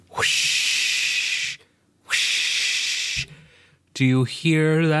Whoosh, whoosh. Do you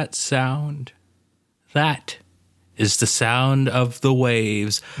hear that sound? That is the sound of the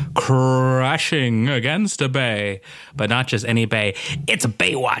waves crashing against a bay. But not just any bay. It's a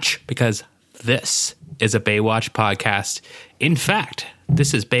Baywatch, because this is a Baywatch podcast. In fact,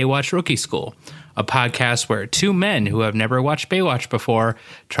 this is Baywatch Rookie School, a podcast where two men who have never watched Baywatch before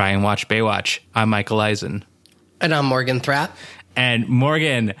try and watch Baywatch. I'm Michael Eisen. And I'm Morgan Thrapp. And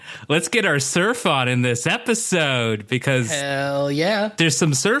Morgan, let's get our surf on in this episode, because hell yeah, there's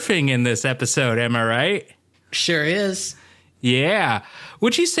some surfing in this episode. Am I right? Sure is. Yeah.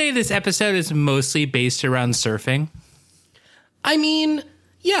 Would you say this episode is mostly based around surfing? I mean,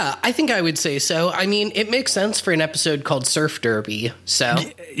 yeah, I think I would say so. I mean, it makes sense for an episode called Surf Derby, so.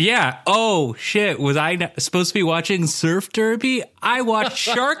 Yeah. Oh, shit. Was I supposed to be watching Surf Derby? I watched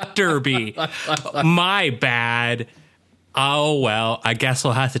Shark Derby. My bad. Oh, well, I guess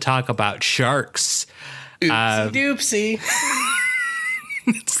we'll have to talk about sharks. Oopsie doopsie.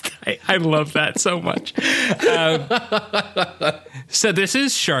 I love that so much. So this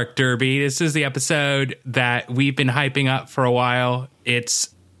is Shark Derby. This is the episode that we've been hyping up for a while.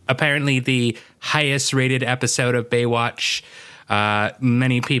 It's apparently the highest rated episode of Baywatch.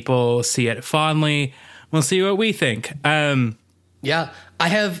 Many people see it fondly. We'll see what we think. Yeah, I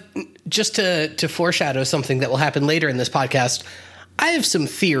have, just to foreshadow something that will happen later in this podcast, I have some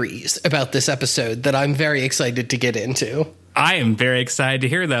theories about this episode that I'm very excited to get into. I am very excited to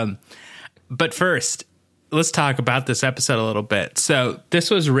hear them. But first, let's talk about this episode a little bit. So this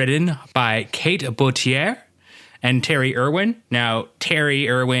was written by Kate Bautier and Terry Irwin. Now, Terry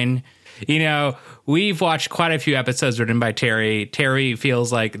Irwin, you know, we've watched quite a few episodes written by Terry. Terry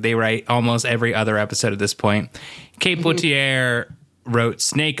feels like they write almost every other episode at this point. Kate Bautier wrote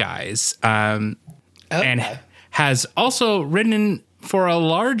Snake Eyes and has also written for a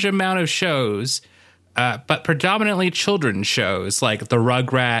large amount of shows, but predominantly children's shows like The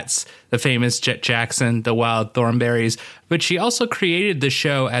Rugrats, The Famous Jet Jackson, The Wild Thornberrys. But she also created the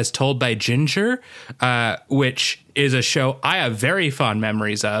show As Told by Ginger, which is a show I have very fond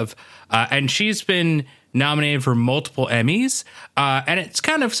memories of. And she's been nominated for multiple Emmys. And it's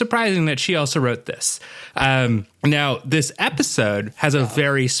kind of surprising that she also wrote this. Now, this episode has a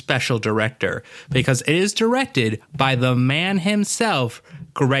very special director because it is directed by the man himself,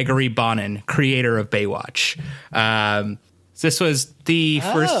 Gregory Bonin, creator of Baywatch. This was the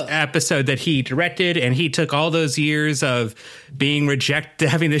first episode that he directed, and he took all those years of being rejected,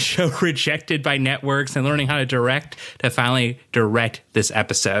 having the show rejected by networks and learning how to direct to finally direct this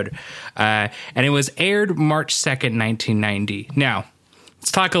episode. And it was aired March 2nd, 1990. Now,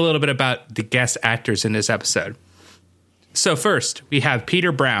 let's talk a little bit about the guest actors in this episode. So first, we have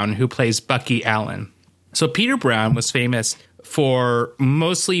Peter Brown, who plays Bucky Allen. So Peter Brown was famous for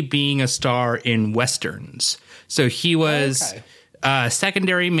mostly being a star in Westerns. So he was a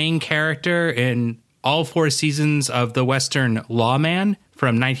secondary main character in all four seasons of the Western Lawman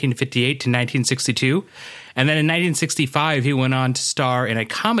from 1958 to 1962. And then in 1965, he went on to star in a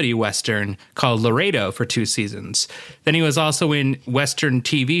comedy Western called Laredo for 2 seasons. Then he was also in Western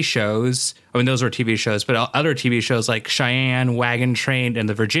TV shows. I mean, those were TV shows, but other TV shows like Cheyenne, Wagon Train, and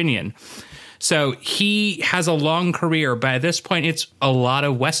The Virginian. So he has a long career, but at this point, it's a lot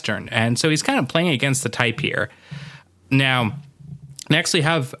of Western. And so he's kind of playing against the type here. Now, next we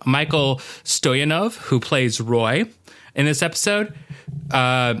have Michael Stoyanov, who plays Roy in this episode.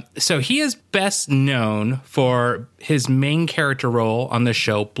 So he is best known for his main character role on the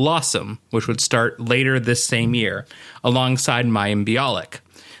show Blossom, which would start later this same year, alongside Mayim Bialik.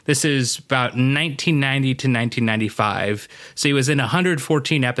 This is about 1990 to 1995. So he was in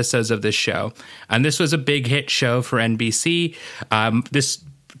 114 episodes of this show. And this was a big hit show for NBC. This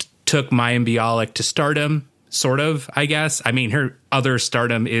took Mayim Bialik to stardom, sort of, I guess. I mean, her other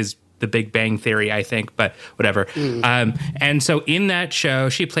stardom is The Big Bang Theory, I think, but whatever. And so in that show,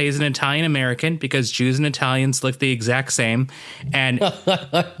 she plays an Italian American because Jews and Italians look the exact same. And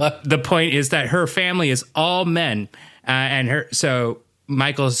the point is that her family is all men. So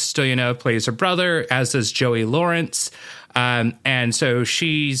Michael Stoyanov plays her brother, as does Joey Lawrence. And so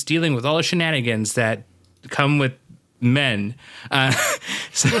she's dealing with all the shenanigans that come with men.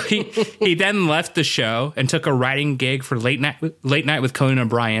 So he then left the show and took a writing gig for Late Night with Conan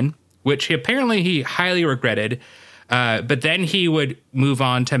O'Brien, which he highly regretted. But then he would move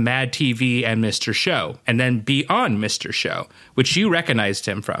on to Mad TV and Mr. Show, and then be on Mr. Show, which you recognized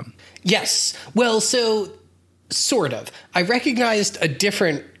him from. Yes. Well, so sort of. I recognized a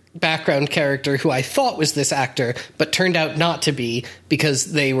different background character who I thought was this actor, but turned out not to be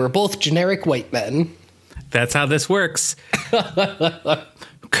because they were both generic white men. That's how this works.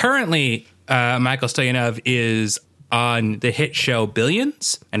 Currently, Michael Stoyanov is on the hit show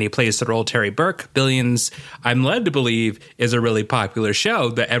Billions, and he plays the role Terry Burke. Billions, I'm led to believe, is a really popular show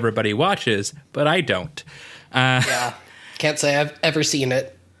that everybody watches, but I don't. Yeah, can't say I've ever seen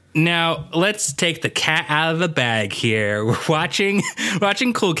it. Now, let's take the cat out of the bag here. We're watching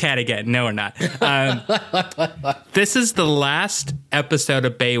Cool Cat again. No, we're not. This is the last episode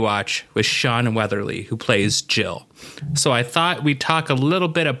of Baywatch with Sean Weatherly, who plays Jill. So I thought we'd talk a little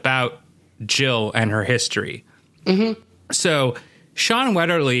bit about Jill and her history. Mm-hmm. So Sean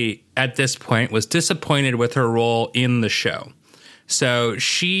Weatherly, at this point, was disappointed with her role in the show. So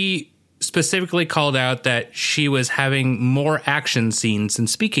she specifically called out that she was having more action scenes and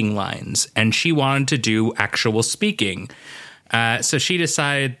speaking lines, and she wanted to do actual speaking. So she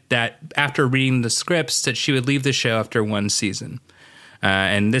decided that after reading the scripts that she would leave the show after one season.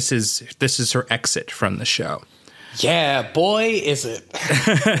 And this is her exit from the show. Yeah, boy, is it.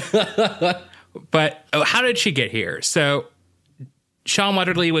 But how did she get here? So Sean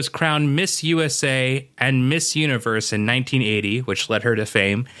Weatherly was crowned Miss USA and Miss Universe in 1980, which led her to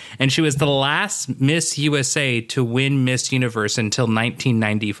fame. And she was the last Miss USA to win Miss Universe until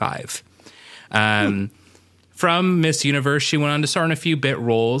 1995. From Miss Universe, she went on to star in a few bit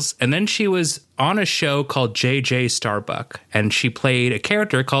roles. And then she was on a show called J.J. Starbuck. And she played a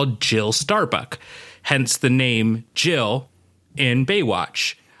character called Jill Starbuck. Hence the name Jill in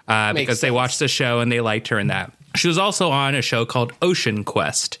Baywatch. Because they watched the show and they liked her in that. She was also on a show called Ocean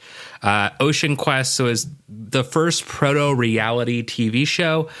Quest. Ocean Quest was the first proto-reality TV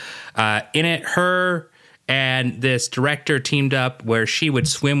show. In it, her and this director teamed up where she would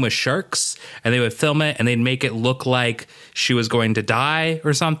swim with sharks, and they would film it, and they'd make it look like she was going to die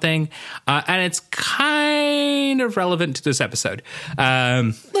or something. And it's kind of relevant to this episode.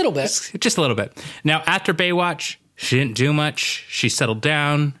 Little bit. Just a little bit. Now, after Baywatch, she didn't do much. She settled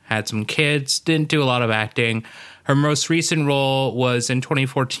down, had some kids, didn't do a lot of acting. Her most recent role was in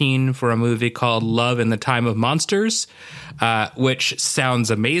 2014 for a movie called Love in the Time of Monsters, which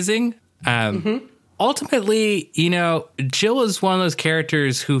sounds amazing. Ultimately, Jill is one of those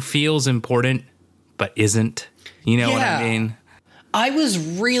characters who feels important but isn't. You know what I mean? I was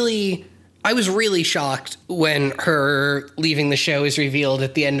really shocked when her leaving the show is revealed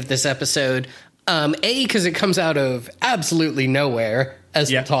at the end of this episode. Because it comes out of absolutely nowhere, as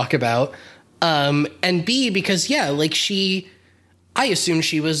we'll talk about. And B, because, I assumed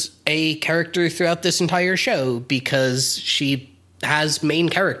she was a character throughout this entire show because she has main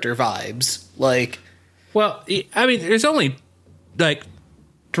character vibes. Well, I mean, there's only,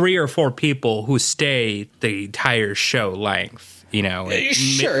 3 or 4 people who stay the entire show length,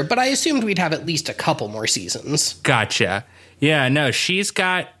 Sure, but I assumed we'd have at least a couple more seasons. Gotcha. Yeah, no, she's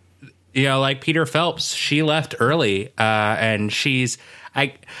got... like Peter Phelps, she left early, and she's,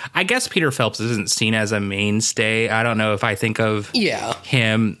 I guess Peter Phelps isn't seen as a mainstay. I don't know if I think of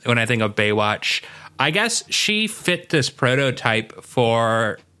him when I think of Baywatch. I guess she fit this prototype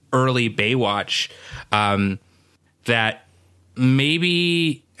for early Baywatch, that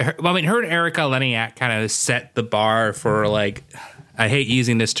maybe, her and Erica Leniak kind of set the bar for, I hate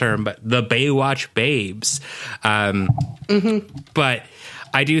using this term, but the Baywatch babes. But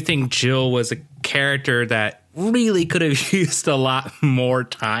I do think Jill was a character that really could have used a lot more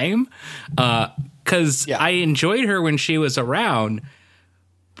time, because I enjoyed her when she was around,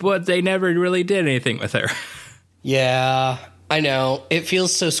 but they never really did anything with her. Yeah, I know. It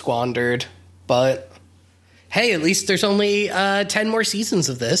feels so squandered, but hey, at least there's only 10 more seasons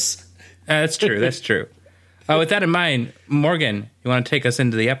of this. That's true. That's true. With that in mind, Morgan, you want to take us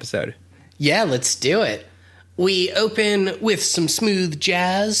into the episode? Yeah, let's do it. We open with some smooth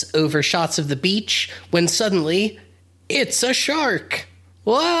jazz over shots of the beach when suddenly it's a shark.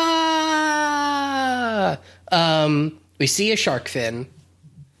 Wah! We see a shark fin,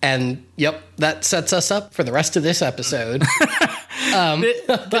 and that sets us up for the rest of this episode.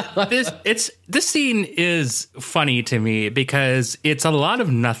 This scene is funny to me because it's a lot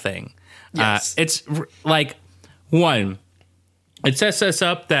of nothing. Yes. It's one. It sets us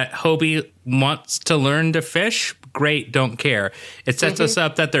up that Hobie wants to learn to fish. Great, don't care. It sets us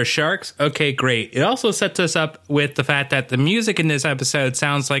up that they're sharks. Okay, great. It also sets us up with the fact that the music in this episode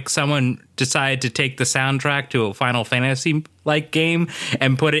sounds like someone decided to take the soundtrack to a Final Fantasy-like game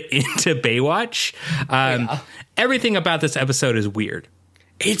and put it into Baywatch. Everything about this episode is weird.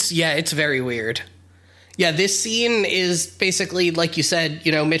 It's very weird. Yeah, this scene is basically, like you said,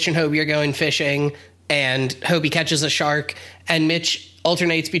 Mitch and Hobie are going fishing, and Hobie catches a shark, and Mitch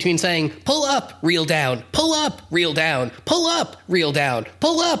alternates between saying, pull up, reel down, pull up, reel down, pull up, reel down,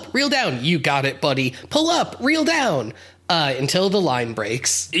 pull up, reel down. You got it, buddy. Pull up, reel down. until the line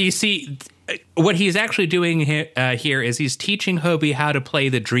breaks. You see, what he's actually doing here is he's teaching Hobie how to play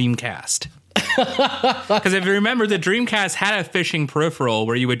the Dreamcast. Because if you remember, the Dreamcast had a fishing peripheral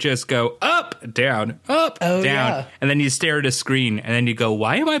where you would just go up, down, down, and then you stare at a screen, and then you go,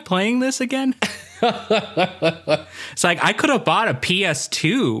 why am I playing this again? It's like, I could have bought a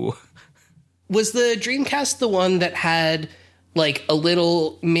PS2. Was the Dreamcast the one that had, like, a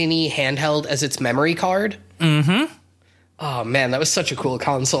little mini handheld as its memory card? Mm-hmm. Oh, man, that was such a cool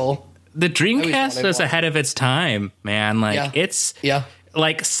console. The Dreamcast was ahead of its time, man. Like, it's... Yeah.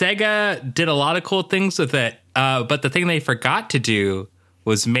 Like, Sega did a lot of cool things with it, but the thing they forgot to do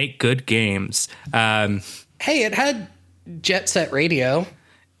was make good games. Hey, it had Jet Set Radio.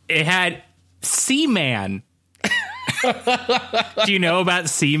 It had Seaman. Do you know about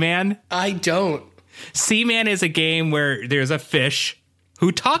Seaman? I don't. Seaman is a game where there's a fish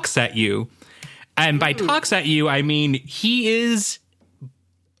who talks at you. And by talks at you, I mean he is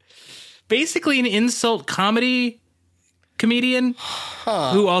basically an insult comedian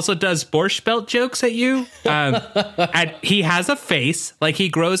who also does Borscht Belt jokes at you. And he has a face, like he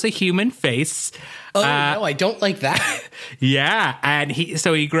grows a human face. Oh, no, I don't like that. Yeah, and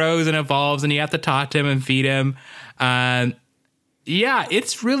he grows and evolves, and you have to talk to him and feed him. Yeah,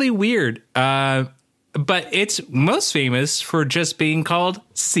 it's really weird. But it's most famous for just being called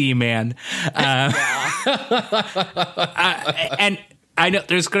Seaman. And I know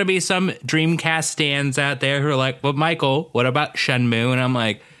there's going to be some Dreamcast stands out there who are like, well, Michael, what about Shenmue? And I'm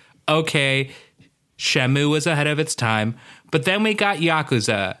like, okay, Shenmue was ahead of its time. But then we got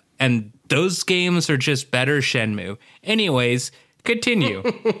Yakuza, and those games are just better Shenmue. Anyways, continue.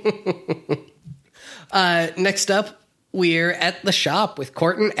 Next up, we're at the shop with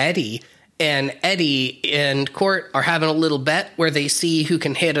Court and Eddie. And Eddie and Court are having a little bet where they see who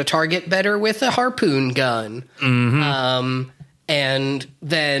can hit a target better with a harpoon gun. Mm-hmm. And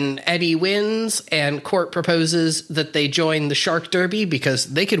then Eddie wins, and Court proposes that they join the Shark Derby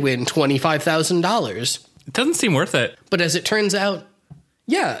because they could win $25,000. It doesn't seem worth it. But as it turns out,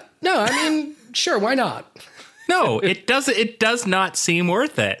 yeah, no, I mean, sure, why not? No, it does not seem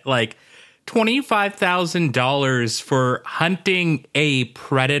worth it. Like, $25,000 for hunting a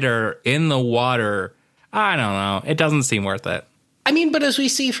predator in the water. I don't know. It doesn't seem worth it. I mean, but as we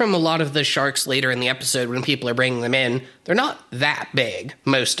see from a lot of the sharks later in the episode when people are bringing them in, they're not that big,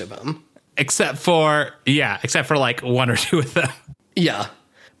 most of them. Except for like one or two of them. Yeah.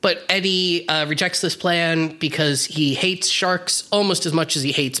 But Eddie rejects this plan because he hates sharks almost as much as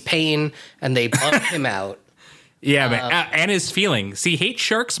he hates pain, and they bump him out. Yeah, man. And his feelings. He hates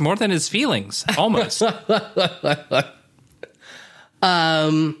sharks more than his feelings, almost.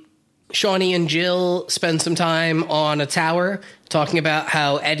 Shawnee and Jill spend some time on a tower talking about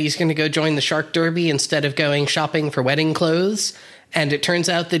how Eddie's going to go join the Shark Derby instead of going shopping for wedding clothes. And it turns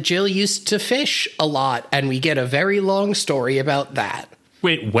out that Jill used to fish a lot, and we get a very long story about that.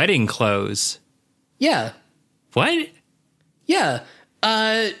 Wait, wedding clothes? Yeah. What? Yeah.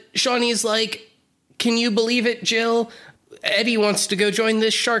 Shawnee's like, can you believe it, Jill? Eddie wants to go join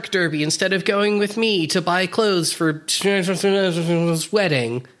this Shark Derby instead of going with me to buy clothes for his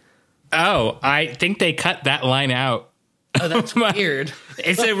wedding. Oh, I think they cut that line out. Oh, that's weird.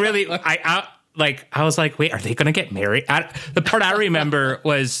 It's a really... I was like, wait, are they going to get married? The part I remember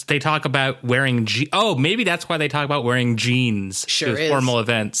was they talk about wearing... maybe that's why they talk about wearing jeans to formal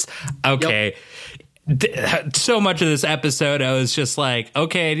events. Okay. Yep. So much of this episode, I was just like,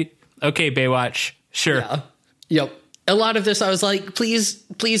 okay, Baywatch. Sure. Yeah. Yep. A lot of this, I was like, please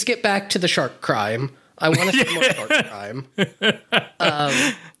get back to the shark crime. I want to see more shark crime.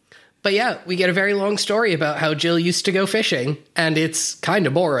 But yeah, we get a very long story about how Jill used to go fishing, and it's kind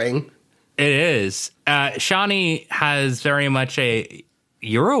of boring. It is. Shawnee has very much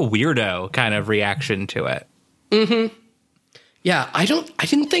you're a weirdo kind of reaction to it. Mm-hmm. Yeah, I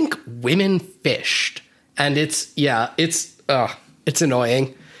didn't think women fished. And it's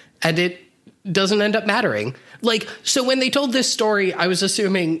annoying. And it doesn't end up mattering. Like, so when they told this story, I was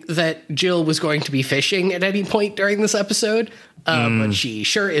assuming that Jill was going to be fishing at any point during this episode, but she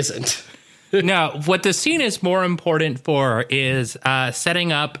sure isn't. No, what the scene is more important for is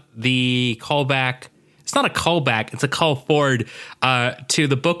setting up the callback. It's not a callback, it's a call forward to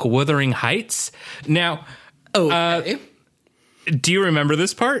the book Wuthering Heights. Now, do you remember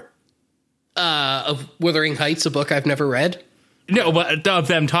this part? Of Wuthering Heights, a book I've never read? No, but of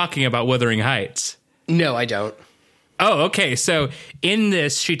them talking about Wuthering Heights. No, I don't. Oh, okay. So in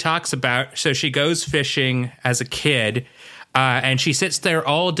this, she talks about, so she goes fishing as a kid, and she sits there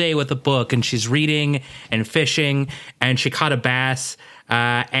all day with a book, and she's reading and fishing, and she caught a bass,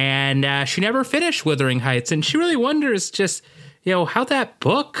 and she never finished Wuthering Heights, and she really wonders just, how that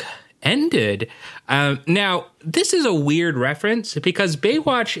book ended. Now, this is a weird reference because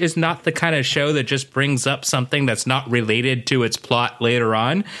Baywatch is not the kind of show that just brings up something that's not related to its plot later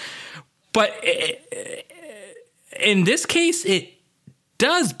on. But in this case, it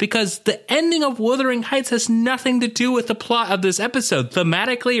does, because the ending of Wuthering Heights has nothing to do with the plot of this episode,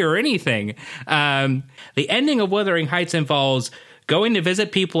 thematically or anything. The ending of Wuthering Heights involves going to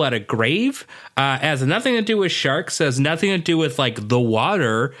visit people at a grave. It has nothing to do with sharks. It has nothing to do with the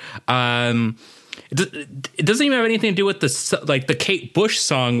water. It doesn't even have anything to do with the Kate Bush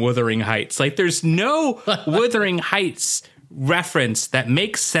song "Wuthering Heights." There's no Wuthering Heights reference that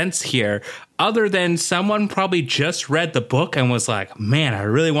makes sense here, other than someone probably just read the book and was like, "Man, I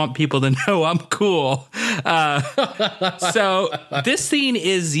really want people to know I'm cool." So this scene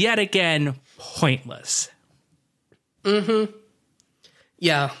is yet again pointless. Mm-hmm.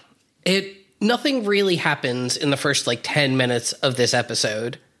 Yeah, nothing really happens in the first 10 minutes of this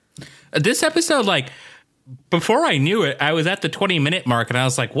episode. This episode, before I knew it, I was at the 20-minute mark and I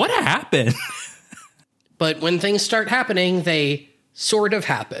was like, what happened? But when things start happening, they sort of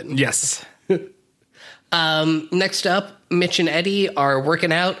happen. Yes. Next up, Mitch and Eddie are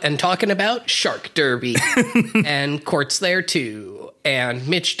working out and talking about Shark Derby. And Court's there too. And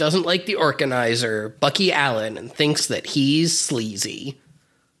Mitch doesn't like the organizer, Bucky Allen, and thinks that he's sleazy.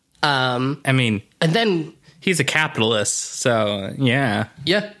 And then he's a capitalist, so yeah.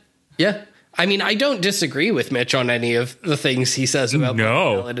 Yeah. I mean, I don't disagree with Mitch on any of the things he says about Bucky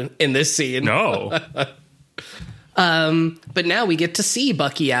Allen in this scene. No. But now we get to see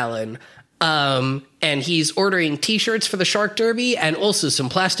Bucky Allen. And he's ordering T-shirts for the Shark Derby and also some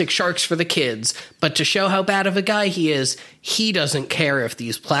plastic sharks for the kids. But to show how bad of a guy he is, he doesn't care if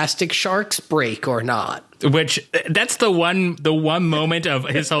these plastic sharks break or not. Which, that's the one moment of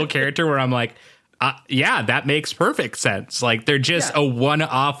his whole character where I'm like, yeah, that makes perfect sense. They're just a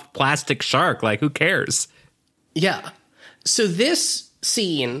one-off plastic shark. Who cares? Yeah. So this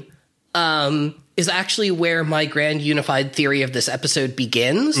scene is actually where my grand unified theory of this episode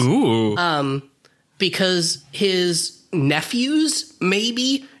begins. Ooh. Because his nephews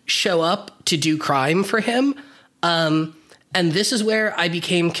maybe show up to do crime for him. And this is where I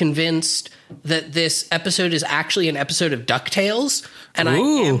became convinced that this episode is actually an episode of DuckTales. And I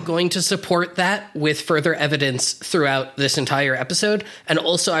am going to support that with further evidence throughout this entire episode. And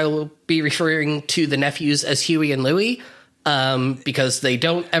also I will be referring to the nephews as Huey and Louie, because they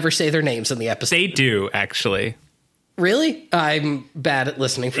don't ever say their names in the episode. They do, actually. Really? I'm bad at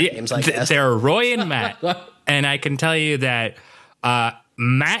listening for names, I guess. They're Roy and Matt. And I can tell you that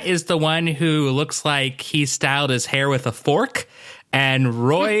Matt is the one who looks like he styled his hair with a fork. And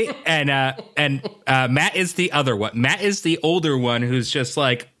Roy and Matt is the other one. Matt is the older one who's just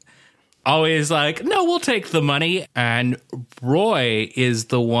always no, we'll take the money. And Roy is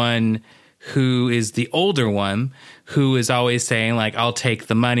the one who is the older one who is always saying I'll take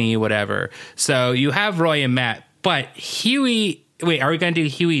the money, whatever. So you have Roy and Matt. But Huey, wait, are we going to do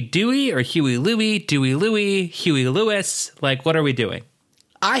Huey Dewey or Huey Louie, Dewey Louie, Huey Lewis? What are we doing?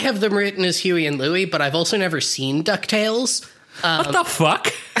 I have them written as Huey and Louie, but I've also never seen DuckTales. What the fuck?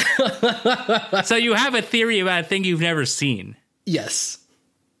 So you have a theory about a thing you've never seen? Yes.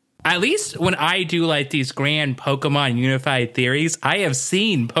 At least when I do these grand Pokemon unified theories, I have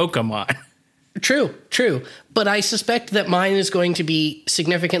seen Pokemon. True. But I suspect that mine is going to be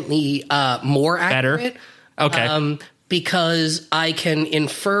significantly more accurate. Better? Okay. Because I can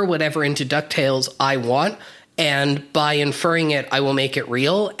infer whatever into DuckTales I want, and by inferring it, I will make it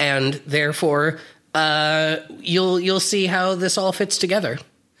real, and therefore, you'll see how this all fits together.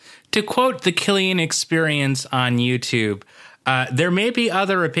 To quote the Killian Experience on YouTube, there may be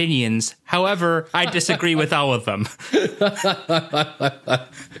other opinions. However, I disagree with all of them.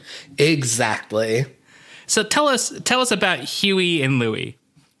 Exactly. So tell us about Huey and Louie.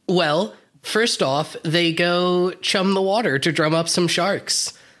 Well, first off, they go chum the water to drum up some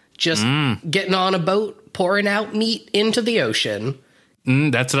sharks. Just getting on a boat, pouring out meat into the ocean.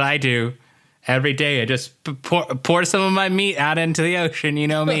 That's what I do. Every day I just pour some of my meat out into the ocean, you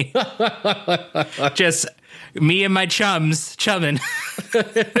know me. Just me and my chums chumming. I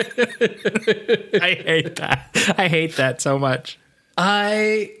hate that so much.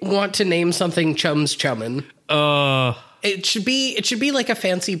 I want to name something Chums Chummin'. It should be like a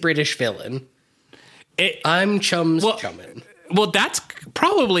fancy British villain. I'm Chums Chummin'. Well, that's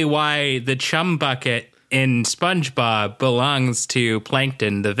probably why the chum bucket in SpongeBob belongs to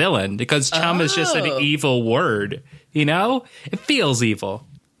Plankton, the villain, because chum is just an evil word. You know, it feels evil.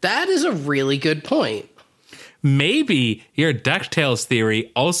 That is a really good point. maybe your DuckTales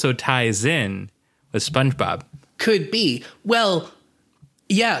theory also ties in with SpongeBob. Could be. Well,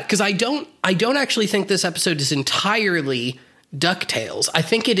 yeah, because I don't actually think this episode is entirely DuckTales. I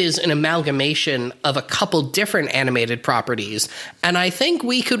think it is an amalgamation of a couple different animated properties, and I think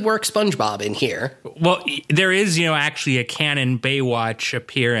we could work SpongeBob in here. Well, there is, actually a canon Baywatch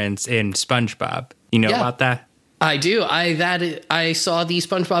appearance in SpongeBob. You know about that? I do. I saw the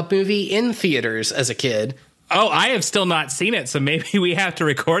SpongeBob movie in theaters as a kid. Oh, I have still not seen it, so maybe we have to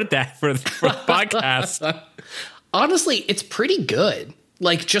record that for the podcast. Honestly, it's pretty good.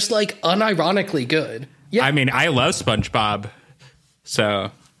 Just unironically good. Yeah. I mean, I love SpongeBob.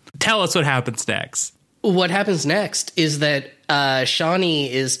 So tell us what happens next. What happens next is that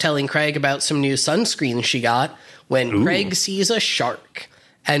Shawnee is telling Craig about some new sunscreen she got when Craig sees a shark.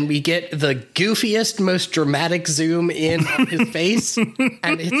 And we get the goofiest, most dramatic zoom in on his face. And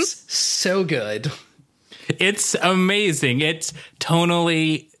it's so good. It's amazing. It's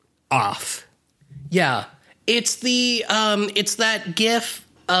tonally off. Yeah. It's it's that gif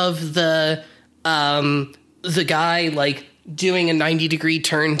of the guy doing a 90-degree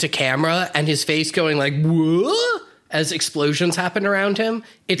turn to camera and his face going whoa, as explosions happen around him.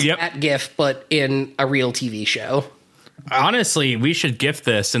 It's that gif, but in a real TV show. Honestly, we should GIF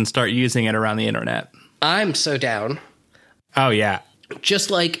this and start using it around the internet. I'm so down. Oh, yeah. Just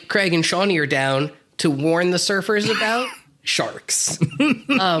like Craig and Shawnee are down to warn the surfers about sharks.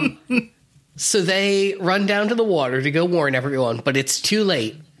 So they run down to the water to go warn everyone, but it's too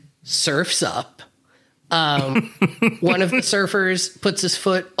late. Surf's up. One of the surfers puts his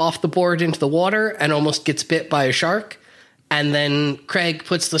foot off the board into the water and almost gets bit by a shark. And then Craig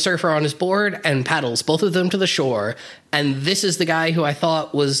puts the surfer on his board and paddles both of them to the shore. And this is the guy who I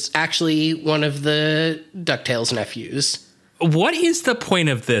thought was actually one of the DuckTales nephews. What is the point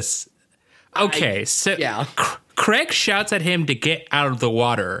of this? Okay, Craig shouts at him to get out of the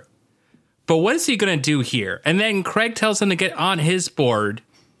water. But what is he going to do here? And then Craig tells him to get on his board,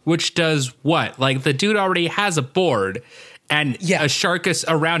 which does what? The dude already has a board and a shark is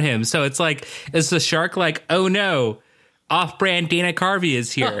around him. So it's is the shark oh no, off-brand Dana Carvey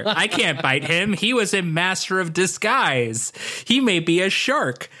is here. I can't bite him. He was a master of disguise. He may be a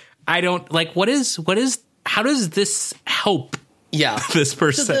shark. I don't how does this help this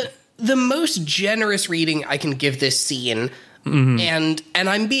person? So the most generous reading I can give this scene, and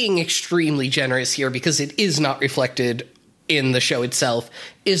I'm being extremely generous here because it is not reflected in the show itself,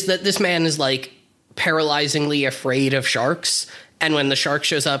 is that this man is paralyzingly afraid of sharks. And when the shark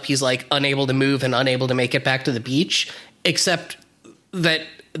shows up, he's unable to move and unable to make it back to the beach. Except that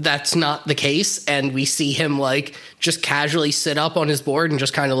that's not the case, and we see him just casually sit up on his board and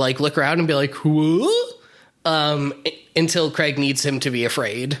just kind of look around and be whoa, until Craig needs him to be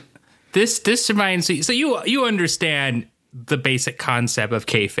afraid. This reminds me. So you understand the basic concept of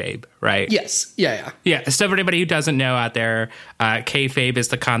kayfabe, right? Yes. Yeah. So for anybody who doesn't know out there, kayfabe is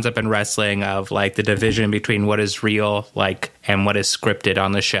the concept in wrestling of the division between what is real and what is scripted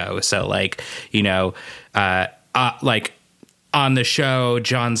on the show. So on the show,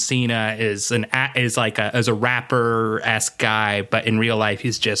 John Cena is a rapper-esque guy, but in real life,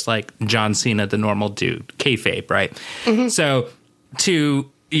 he's just John Cena, the normal dude. Kayfabe, right? Mm-hmm. So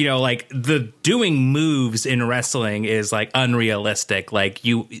the doing moves in wrestling is unrealistic.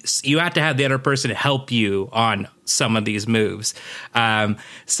 You have to have the other person help you on some of these moves.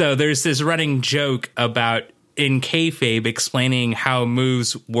 So there's this running joke about in kayfabe explaining how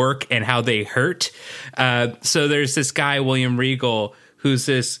moves work and how they hurt. So there's this guy, William Regal, who's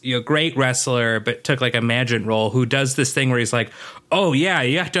this great wrestler, but took a management role, who does this thing where he's oh yeah,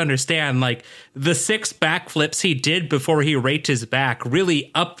 you have to understand the 6 backflips he did before he raked his back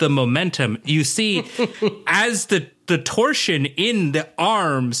really upped the momentum. You see, as the torsion in the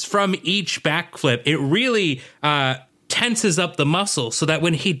arms from each backflip, it really tenses up the muscle so that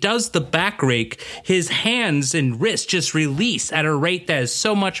when he does the back rake, his hands and wrists just release at a rate that is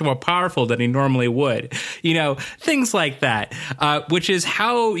so much more powerful than he normally would. Things like that, which is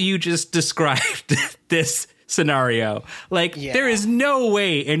how you just described this scenario. There is no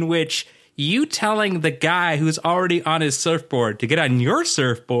way in which you telling the guy who's already on his surfboard to get on your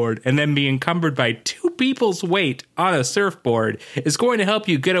surfboard and then be encumbered by 2 people's weight on a surfboard is going to help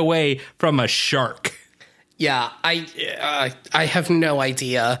you get away from a shark. Yeah, I have no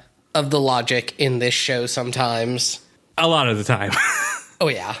idea of the logic in this show sometimes. A lot of the time. Oh,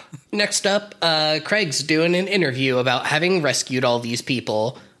 yeah. Next up, Craig's doing an interview about having rescued all these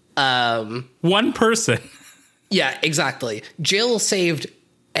people. One person. Yeah, exactly. Jill saved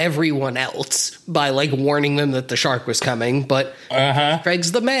everyone else by warning them that the shark was coming, but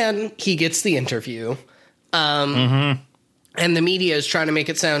Craig's the man. He gets the interview. And the media is trying to make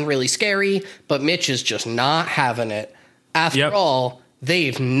it sound really scary, but Mitch is just not having it. After all,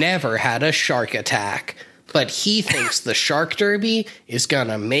 they've never had a shark attack. But he thinks the shark derby is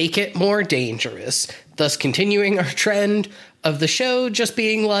gonna make it more dangerous, thus continuing our trend of the show just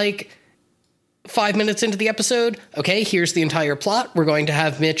being like 5 minutes into the episode, okay, here's the entire plot. We're going to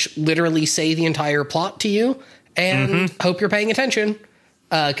have Mitch literally say the entire plot to you, and hope you're paying attention,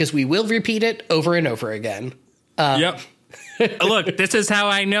 because we will repeat it over and over again. Look, this is how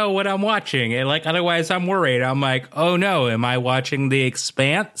I know what I'm watching. And like, otherwise I'm worried. I'm like, oh no, am I watching The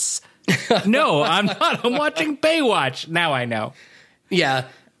Expanse? No, I'm not. I'm watching Baywatch. Now I know. Yeah.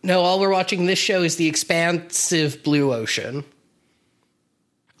 No, all we're watching this show is the expansive blue ocean.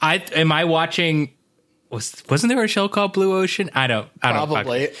 Am I watching? Wasn't there a show called Blue Ocean? I don't.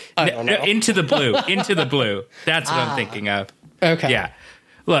 Probably. I don't know. Into the Blue. Into the Blue. That's what I'm thinking of. Okay. Yeah.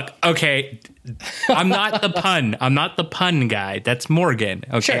 Look. Okay. I'm not the pun. I'm not the pun guy. That's Morgan.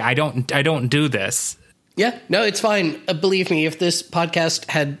 Okay. Sure. I don't do this. Yeah, no, it's fine. Believe me, if this podcast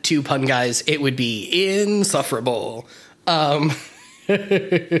had 2 pun guys, it would be insufferable. Make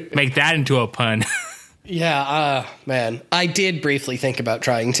that into a pun. Yeah, man. I did briefly think about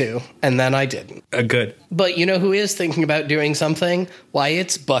trying to, and then I didn't. Good. But you know who is thinking about doing something? Why,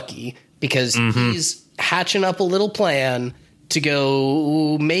 it's Bucky, because he's hatching up a little plan to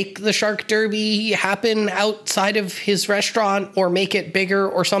go make the shark derby happen outside of his restaurant or make it bigger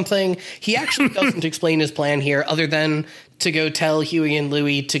or something. He actually doesn't explain his plan here other than to go tell Huey and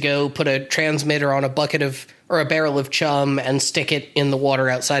Louie to go put a transmitter on a bucket of or a barrel of chum and stick it in the water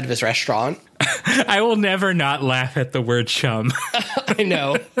outside of his restaurant. I will never not laugh at the word chum. I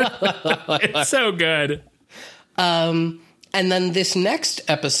know. It's so good. And then this next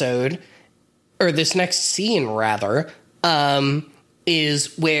episode, or this next scene rather,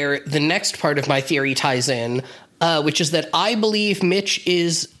 is where the next part of my theory ties in, which is that I believe Mitch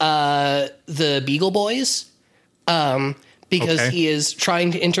is the Beagle Boys, because he is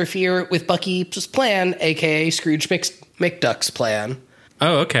trying to interfere with Bucky's plan, a.k.a. Scrooge McDuck's plan.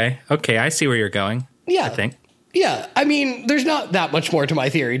 Oh, okay. Okay, I see where you're going. Yeah. I think. Yeah, I mean, there's not that much more to my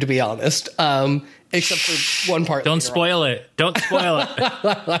theory, to be honest, except for one part. Don't spoil it. Don't spoil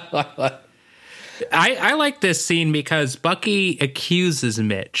it. I like this scene because Bucky accuses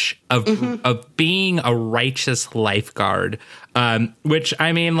Mitch of being a righteous lifeguard, which,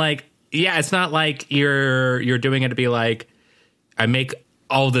 I mean, like, yeah, it's not like you're doing it to be like, I make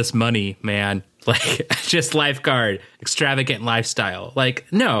all this money, man. Like, just lifeguard, extravagant lifestyle. Like,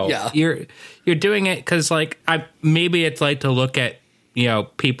 no, you're doing it because, like, maybe it's like to look at, you know,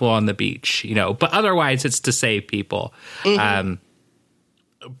 people on the beach, you know, but otherwise it's to save people.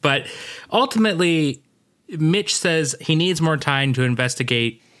 But ultimately, Mitch says he needs more time to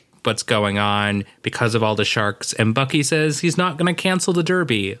investigate what's going on because of all the sharks. And Bucky says he's not going to cancel the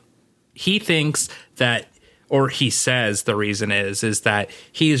Derby. He thinks that, or he says the reason is that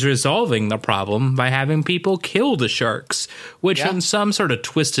he's resolving the problem by having people kill the sharks, which in some sort of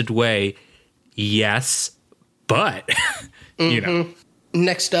twisted way, yes, but, you know.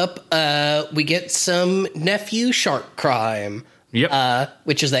 Next up, we get some nephew shark crime. Yep.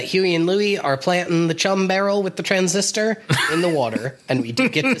 Which is that Huey and Louie are planting the chum barrel with the transistor in the water, and we do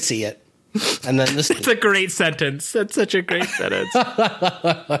get to see it. And then this It's a great sentence. That's such a great sentence.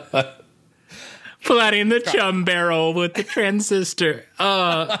 Planting the chum barrel with the transistor.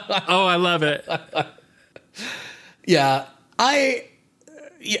 Oh, I love it. Yeah. I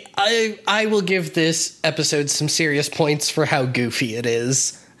will give this episode some serious points for how goofy it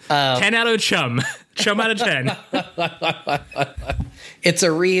is. 10 out of chum. Chum out of 10. It's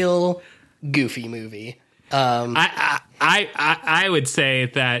a real goofy movie. I would say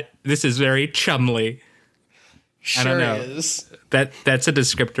that this is very chumly. Sure I don't know. is. That's a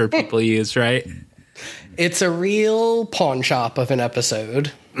descriptor people use, right? It's a real pawn shop of an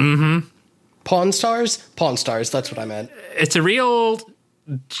episode. Mm-hmm. Pawn Stars? Pawn Stars, that's what I meant. It's a real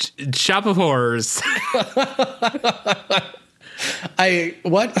shop of horrors.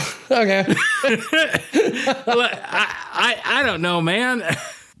 What? Okay. I don't know, man.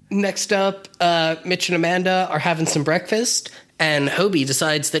 Next up, Mitch and Amanda are having some breakfast, and Hobie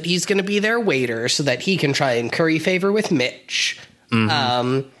decides that he's going to be their waiter so that he can try and curry favor with Mitch.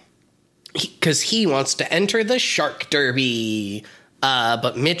 Because he wants to enter the shark derby.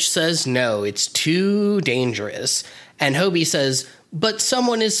 But Mitch says no, it's too dangerous. And Hobie says, but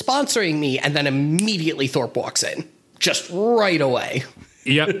someone is sponsoring me. And then immediately Thorpe walks in. Just right away.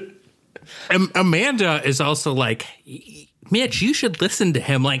 Yep. Amanda is also like, Mitch, you should listen to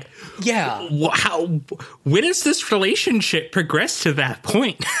him. Like, yeah. When does this relationship progress to that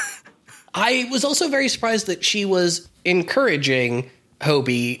point? I was also very surprised that she was encouraging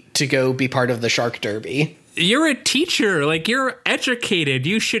Hobie to go be part of the Shark Derby. You're a teacher. Like, you're educated.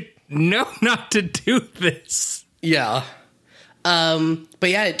 You should know not to do this. Yeah. But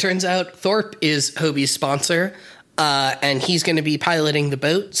yeah, it turns out Thorpe is Hobie's sponsor, and he's going to be piloting the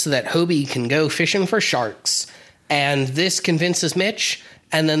boat so that Hobie can go fishing for sharks. And this convinces Mitch,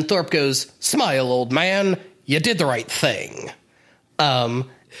 and then Thorpe goes, "Smile, old man, you did the right thing." And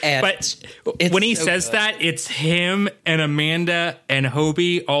But when he says that, it's him and Amanda and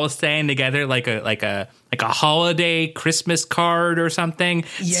Hobie all standing together like a holiday Christmas card or something,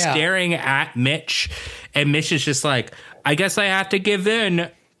 staring at Mitch. And Mitch is just like, "I guess I have to give in."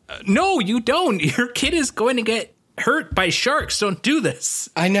 No, you don't. Your kid is going to get hurt by sharks. Don't do this.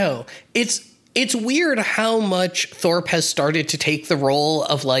 I know. It's weird how much Thorpe has started to take the role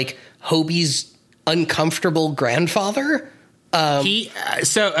of like Hobie's uncomfortable grandfather.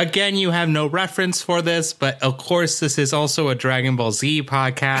 So again, you have no reference for this, but of course this is also a Dragon Ball Z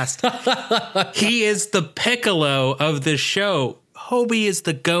podcast. He is the Piccolo of the show. Hobie is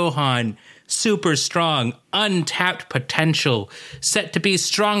the Gohan. Super strong, untapped potential, set to be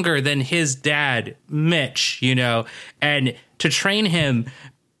stronger than his dad, Mitch, you know. And to train him,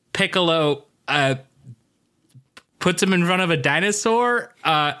 Piccolo puts him in front of a dinosaur,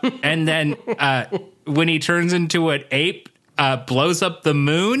 and then when he turns into an ape, blows up the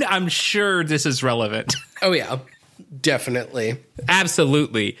moon. I'm sure this is relevant. Oh, yeah, definitely.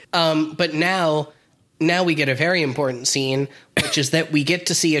 Absolutely. But now we get a very important scene, which is that we get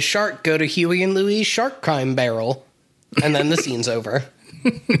to see a shark go to Huey and Louie's shark crime barrel. And then the scene's over.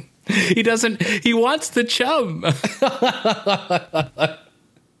 He wants the chum.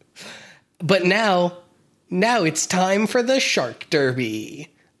 But now it's time for the Shark Derby.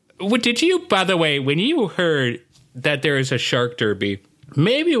 Did you, by the way, when you heard that there is a Shark Derby,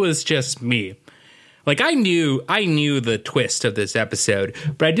 maybe it was just me. Like, I knew the twist of this episode,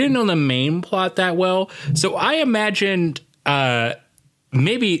 but I didn't know the main plot that well. So I imagined,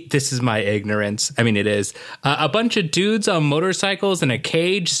 maybe this is my ignorance. I mean, it is. A bunch of dudes on motorcycles in a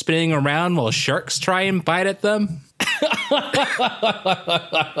cage spinning around while sharks try and bite at them.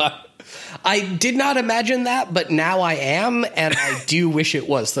 I did not imagine that, but now I am, and I do wish it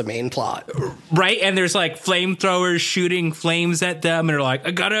was the main plot. Right? And there's like flamethrowers shooting flames at them, and they're like,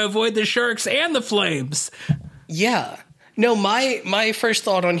 "I gotta avoid the sharks and the flames." Yeah. No, my first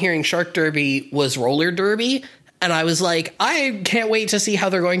thought on hearing Shark Derby was roller derby, and I was like, I can't wait to see how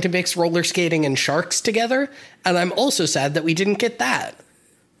they're going to mix roller skating and sharks together, and I'm also sad that we didn't get that.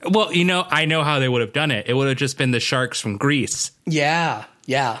 Well, you know, I know how they would have done it. It would have just been the sharks from Greece. Yeah.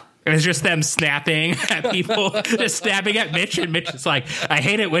 It was just them snapping at people, just snapping at Mitch. And Mitch is like, "I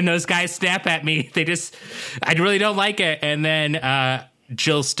hate it when those guys snap at me. I really don't like it." And then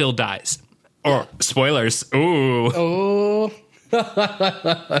Jill still dies. Or spoilers. Ooh. Oh.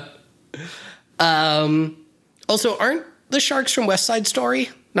 Also, aren't the sharks from West Side Story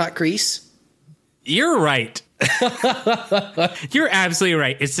not Greece? You're right. You're absolutely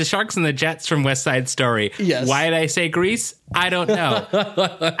right. It's the Sharks and the Jets from West Side Story. Yes. Why did I say Greece? I don't know.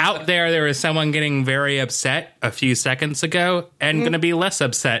 Out there was someone getting very upset a few seconds ago and going to be less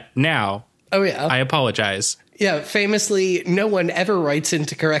upset now. Oh, yeah. I apologize. Yeah, famously, no one ever writes in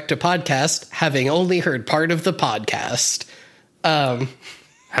to correct a podcast, having only heard part of the podcast.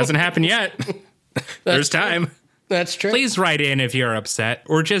 Hasn't happened yet. There's time. That's true. Please write in if you're upset,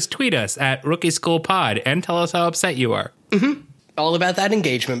 or just tweet us at Rookie School Pod and tell us how upset you are. Mm-hmm. All about that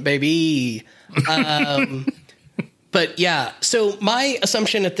engagement, baby. But yeah, so my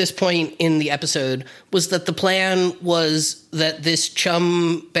assumption at this point in the episode was that the plan was that this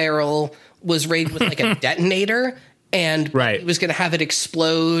chum barrel was rated with like a detonator, and he was going to have it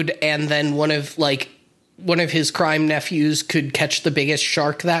explode, and then one of his crime nephews could catch the biggest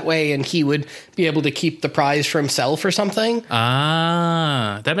shark that way, and he would be able to keep the prize for himself or something.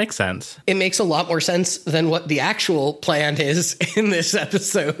 Ah, that makes sense. It makes a lot more sense than what the actual plan is in this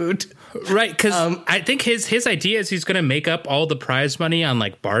episode. Right, because I think his idea is he's going to make up all the prize money on,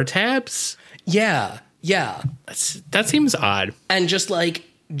 like, bar tabs. Yeah. That seems odd. And just, like,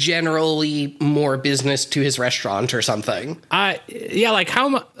 generally more business to his restaurant or something. Yeah,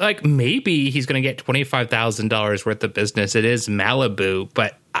 like maybe he's going to get $25,000 worth of business. It is Malibu,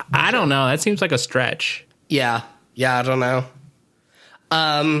 but I don't know. That seems like a stretch. Yeah, I don't know.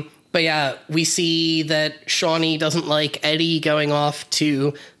 But yeah, we see that Shawnee doesn't like Eddie going off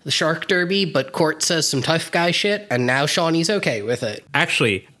to the Shark Derby, but Court says some tough guy shit, and now Shawnee's okay with it.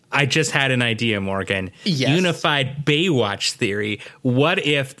 Actually, I just had an idea, Morgan. Yes. Unified Baywatch theory. What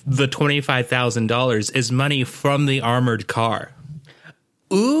if the $25,000 is money from the armored car?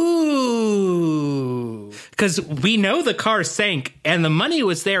 Ooh. Because we know the car sank and the money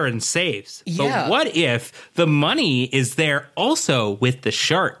was there in safes. Yeah. But what if the money is there also with the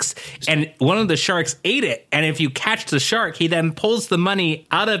sharks and one of the sharks ate it? And if you catch the shark, he then pulls the money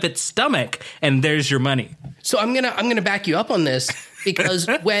out of its stomach and there's your money. So I'm gonna back you up on this because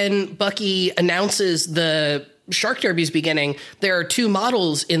when Bucky announces the Shark Derby's beginning, there are two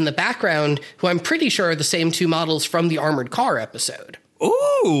models in the background who I'm pretty sure are the same two models from the Armored Car episode.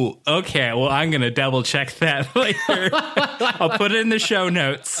 Ooh, okay. Well, I'm going to double check that later. I'll put it in the show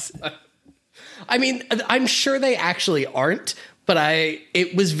notes. I mean, I'm sure they actually aren't, but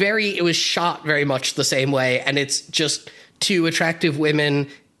it was shot very much the same way. And it's just two attractive women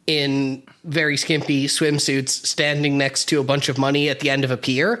in very skimpy swimsuits standing next to a bunch of money at the end of a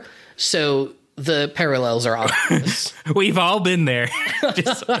pier. So the parallels are obvious. We've all been there.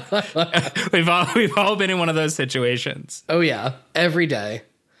 We've all been in one of those situations. Oh yeah, every day.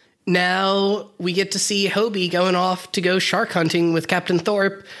 Now we get to see Hobie going off to go shark hunting with Captain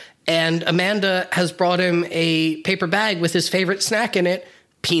Thorpe, and Amanda has brought him a paper bag with his favorite snack in it,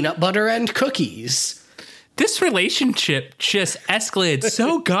 peanut butter and cookies. This relationship just escalated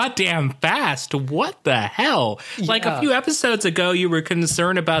so goddamn fast. What the hell? Yeah. Like a few episodes ago, you were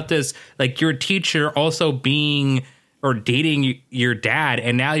concerned about this, like your teacher also being or dating your dad.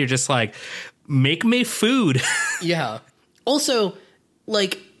 And now you're just like, make me food. Yeah. Also,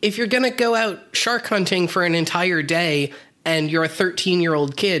 like, if you're going to go out shark hunting for an entire day and you're a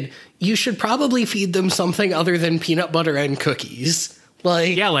 13-year-old kid, you should probably feed them something other than peanut butter and cookies.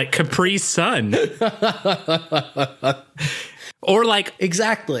 Like, yeah, like Capri Sun. Or like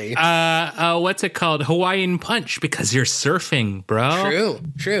exactly. What's it called? Hawaiian Punch, because you're surfing, bro.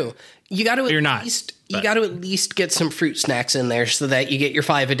 True. You got to at least get some fruit snacks in there so that you get your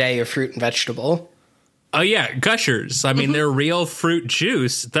 5 a day of fruit and vegetable. Oh yeah, Gushers. I mean, they're real fruit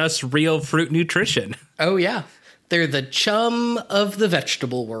juice, thus real fruit nutrition. Oh yeah. They're the chum of the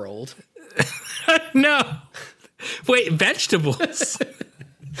vegetable world. No. Wait, vegetables?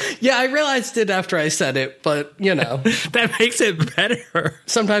 Yeah, I realized it after I said it, but, you know. That makes it better.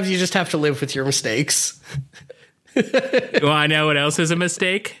 Sometimes you just have to live with your mistakes. Well, I know what else is a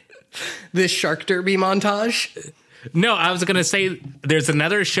mistake? This Shark Derby montage? No, I was going to say there's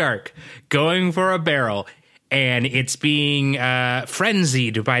another shark going for a barrel, and it's being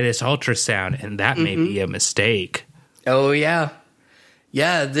frenzied by this ultrasound, and that may be a mistake. Oh, yeah.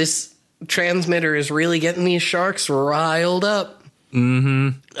 Yeah, this transmitter is really getting these sharks riled up.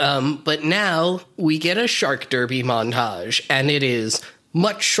 But now we get a Shark Derby montage, and it is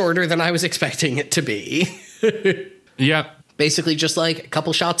much shorter than I was expecting it to be. Yep. Basically just like a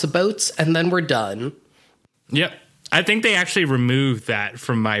couple shots of boats, and then we're done. Yep. I think they actually removed that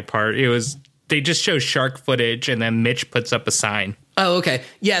from my part. They just show shark footage, and then Mitch puts up a sign. Oh, okay.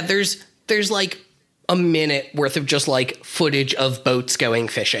 Yeah, there's like a minute worth of just like footage of boats going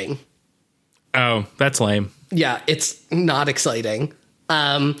fishing. Oh, that's lame. Yeah, it's not exciting.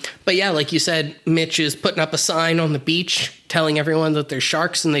 But yeah, like you said, Mitch is putting up a sign on the beach telling everyone that there's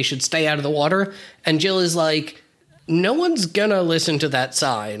sharks and they should stay out of the water. And Jill is like, no one's gonna listen to that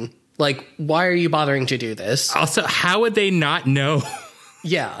sign. Like, why are you bothering to do this? Also, how would they not know?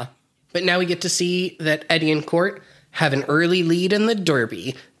 Yeah. But now we get to see that Eddie and Court have an early lead in the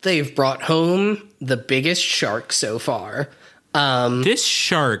Derby. They've brought home the biggest shark so far. This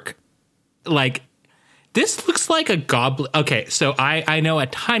shark, like, this looks like a goblin. Okay, so I know a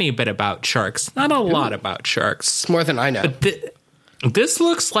tiny bit about sharks. Not a lot about sharks. It's more than I know. But this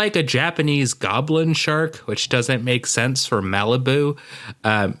looks like a Japanese goblin shark, which doesn't make sense for Malibu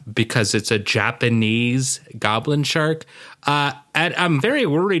because it's a Japanese goblin shark. And I'm very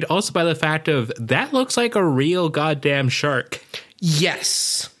worried also by the fact of that looks like a real goddamn shark.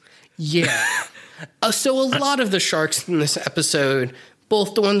 Yes. Yeah. So a lot of the sharks in this episode,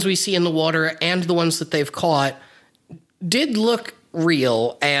 both the ones we see in the water and the ones that they've caught, did look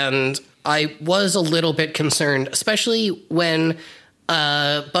real. And I was a little bit concerned, especially when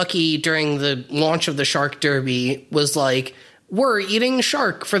Bucky, during the launch of the Shark Derby, was like, we're eating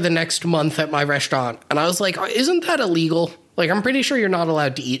shark for the next month at my restaurant. And I was like, isn't that illegal? Like, I'm pretty sure you're not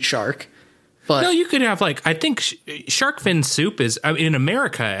allowed to eat shark. But no, you could have, like, I think shark fin soup is, I mean, in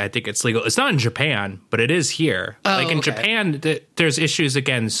America, I think it's legal. It's not in Japan, but it is here. Oh, like in Japan, there's issues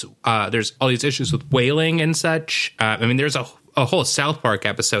against, there's all these issues with whaling and such. I mean, there's a whole South Park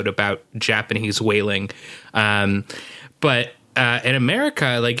episode about Japanese whaling. But in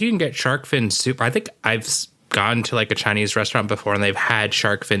America, like, you can get shark fin soup. I think I've gone to, like, a Chinese restaurant before, and they've had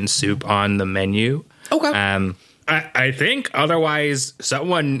shark fin soup on the menu. Okay. I think otherwise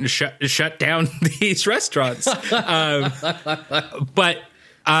someone shut down these restaurants. But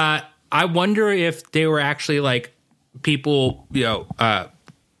I wonder if they were actually like people,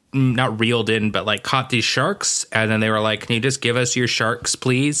 not reeled in, but like caught these sharks. And then they were like, can you just give us your sharks,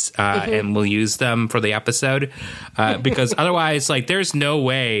 please? And we'll use them for the episode. Because otherwise, like, there's no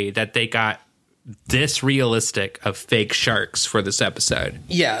way that they got this realistic of fake sharks for this episode.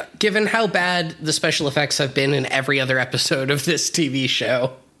 Yeah, given how bad the special effects have been in every other episode of this TV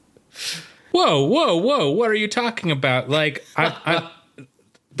show. Whoa. What are you talking about? Like,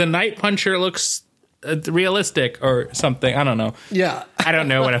 the Night Puncher looks realistic or something. I don't know. Yeah. I don't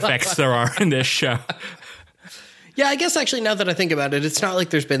know what effects there are in this show. Yeah, I guess actually now that I think about it, it's not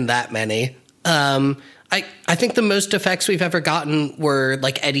like there's been that many. I think the most effects we've ever gotten were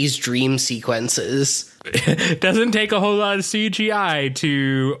like Eddie's dream sequences. It doesn't take a whole lot of CGI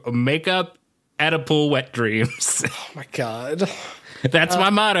to make up Oedipal wet dreams. Oh my God. That's my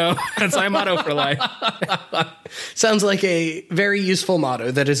motto. That's my motto for life. Sounds like a very useful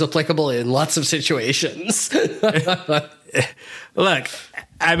motto that is applicable in lots of situations. Look,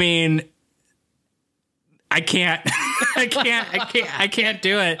 I mean, I can't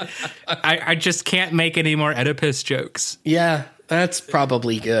do it. I just can't make any more Oedipus jokes. Yeah, that's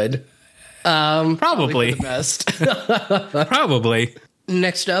probably good. Probably for the best. Probably.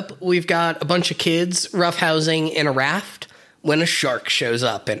 Next up, we've got a bunch of kids roughhousing in a raft when a shark shows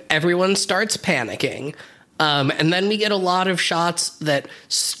up and everyone starts panicking. And then we get a lot of shots that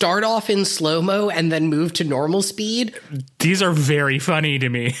start off in slow-mo and then move to normal speed. These are very funny to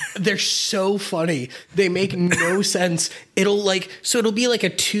me. They're so funny. They make no sense. It'll be like a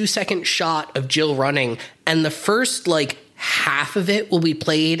 2-second shot of Jill running, and the first like half of it will be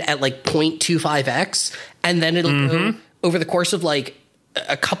played at like 0.25x, and then it'll go over the course of like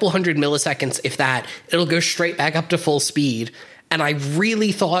a couple hundred milliseconds, if that, it'll go straight back up to full speed. And I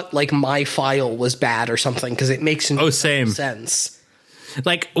really thought like my file was bad or something because it makes no sense.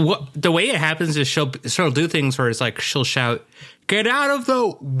 Like the way it happens is she'll do things where it's like she'll shout, "Get out of the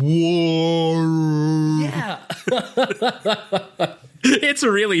water!" Yeah, it's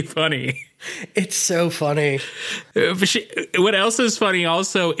really funny. It's so funny. What else is funny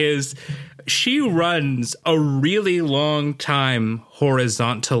also is she runs a really long time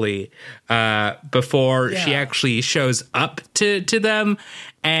horizontally before she actually shows up to them.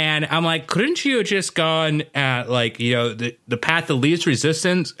 And I'm like, couldn't you have just gone at like, the path of least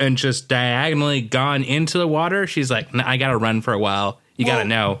resistance and just diagonally gone into the water? She's like, nah, I got to run for a while. You got to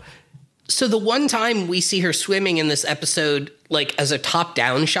know. So the one time we see her swimming in this episode, like as a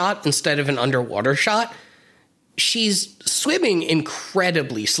top-down shot instead of an underwater shot, she's swimming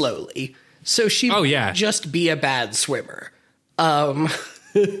incredibly slowly. So she might just be a bad swimmer.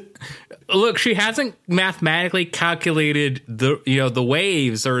 Look, she hasn't mathematically calculated the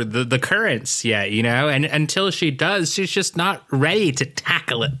waves or the currents yet, and until she does, she's just not ready to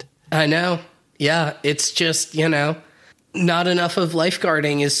tackle it. I know. Yeah, it's just, not enough of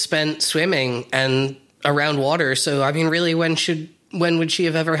lifeguarding is spent swimming and around water. So, I mean, really, when would she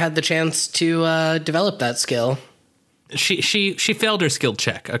have ever had the chance to develop that skill? She failed her skill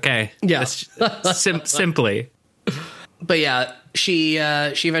check. Okay. Yeah. Simply. But yeah, she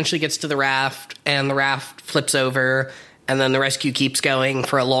eventually gets to the raft and the raft flips over and then the rescue keeps going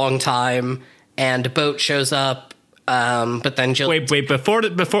for a long time and a boat shows up. But then Jill. Wait, before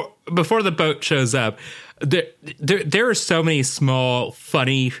the boat shows up, there are so many small,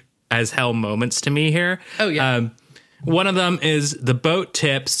 funny as hell moments to me here. Oh yeah. One of them is the boat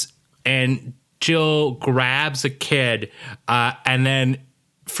tips and Jill grabs a kid, and then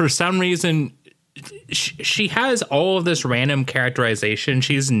for some reason she has all of this random characterization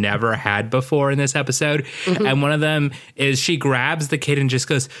she's never had before in this episode. And one of them is she grabs the kid and just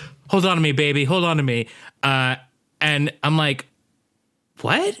goes, "Hold on to me, baby, hold on to me." And I'm like,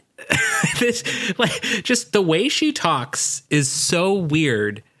 what? This, like, just the way she talks is so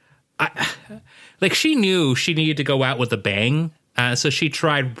weird. Like, she knew she needed to go out with a bang. So she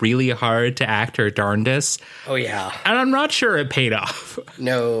tried really hard to act her darndest. Oh, yeah. And I'm not sure it paid off.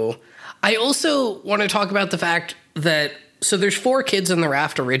 No. I also want to talk about the fact that, so there's 4 kids in the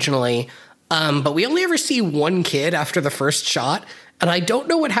raft originally, but we only ever see 1 kid after the first shot. And I don't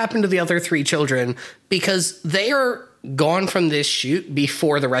know what happened to the other 3 children because they are gone from this shoot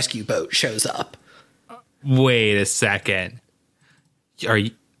before the rescue boat shows up. Wait a second. Are you...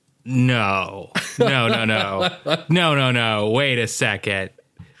 No. No. Wait a second.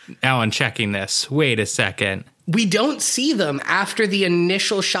 Now I'm checking this. Wait a second. We don't see them after the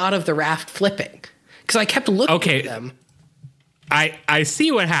initial shot of the raft flipping. Because I kept looking at them. I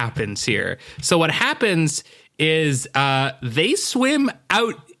see what happens here. So what happens is they swim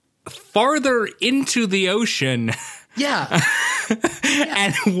out farther into the ocean. Yeah.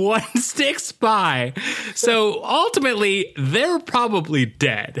 and one sticks by. So ultimately, they're probably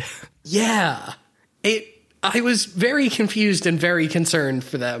dead. Yeah. I was very confused and very concerned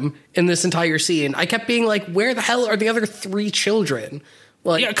for them in this entire scene. I kept being like, where the hell are the other 3 children?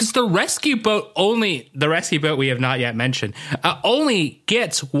 Like, Yeah, because the rescue boat we have not yet mentioned, only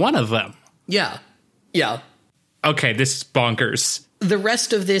gets one of them. Yeah. Yeah. Okay, this is bonkers. The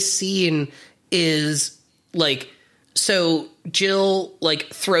rest of this scene is like, so Jill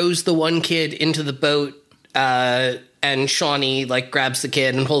like throws the one kid into the boat, and Shawnee like grabs the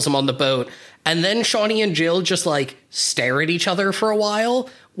kid and pulls him on the boat. And then Shawnee and Jill just like stare at each other for a while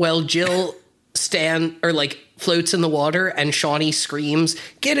Jill floats in the water and Shawnee screams,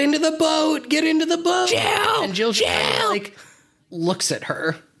 "Get into the boat! Get into the boat!" Jill! And Jill just like looks at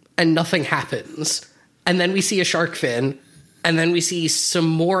her and nothing happens. And then we see a shark fin. And then we see some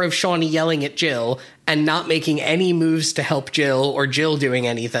more of Shawnee yelling at Jill and not making any moves to help Jill or Jill doing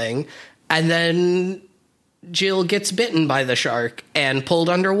anything. And then Jill gets bitten by the shark and pulled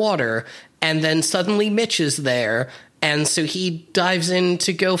underwater. And then suddenly Mitch is there. And so he dives in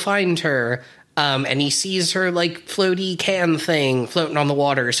to go find her. And he sees her like floaty can thing floating on the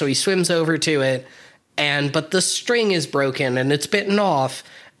water. So he swims over to it. But the string is broken and it's bitten off.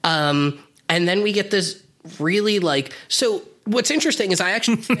 And then we get this really like, so what's interesting is I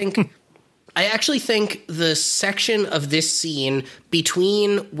actually think the section of this scene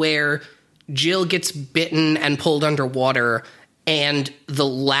between where Jill gets bitten and pulled underwater and the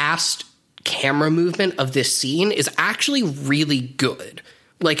last camera movement of this scene is actually really good.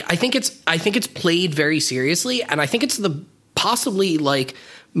 Like, I think it's played very seriously, and I think it's the possibly like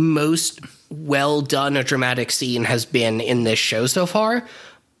most well done a dramatic scene has been in this show so far.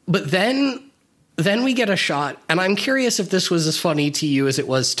 But then we get a shot, and I'm curious if this was as funny to you as it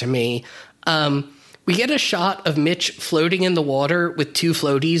was to me. We get a shot of Mitch floating in the water with 2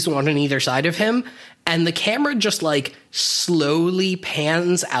 floaties, one on either side of him, and the camera just like slowly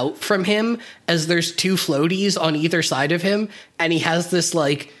pans out from him as there's 2 floaties on either side of him, and he has this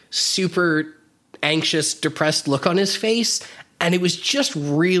like super anxious, depressed look on his face. And it was just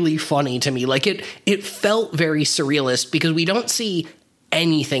really funny to me. Like it felt very surrealist because we don't see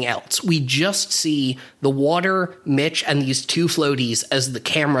anything else. We just see the water, Mitch, and these 2 floaties as the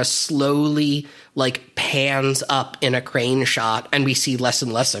camera slowly like pans up in a crane shot, and we see less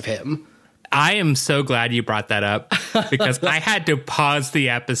and less of him. I am so glad you brought that up because I had to pause the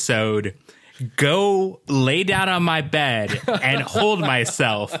episode, go lay down on my bed and hold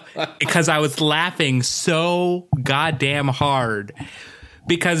myself because I was laughing so goddamn hard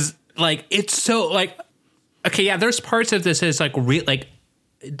because like, it's so like, okay, yeah, there's parts of this is like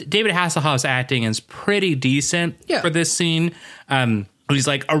David Hasselhoff's acting is pretty decent for this scene. He's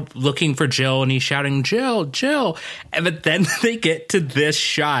like looking for Jill and he's shouting, "Jill, Jill." But then they get to this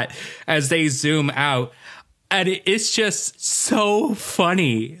shot as they zoom out. And it's just so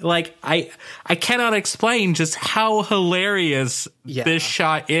funny. Like, I cannot explain just how hilarious this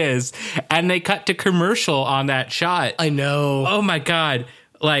shot is. And they cut to commercial on that shot. I know. Oh, my God.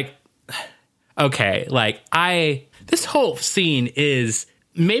 Like, okay. Like, this whole scene is,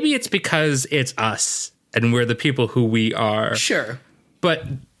 maybe it's because it's us and we're the people who we are. Sure. But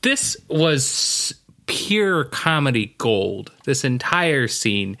this was pure comedy gold. This entire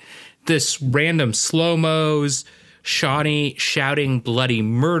scene. This random slow-mos, Shawnee shouting bloody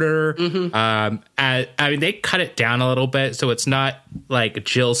murder. Mm-hmm. I mean, they cut it down a little bit, so it's not like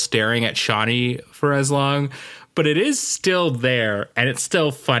Jill staring at Shawnee for as long, but it is still there, and it's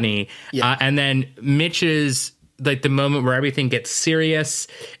still funny. Yeah. And then Mitch's, like, the moment where everything gets serious,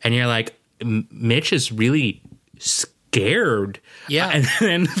 and you're like, Mitch is really scared. Yeah. And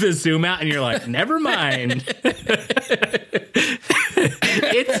then the zoom out, and you're like, never mind.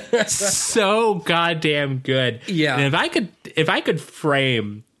 It's so goddamn good. Yeah. And if I could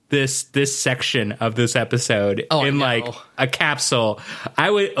frame this section of this episode in like a capsule, I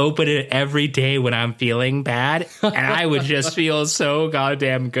would open it every day when I'm feeling bad, and I would just feel so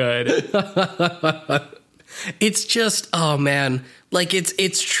goddamn good. It's just, oh man, like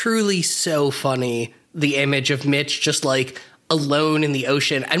it's truly so funny. The image of Mitch just like alone in the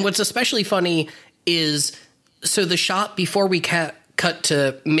ocean. And what's especially funny is, so the shot before we cut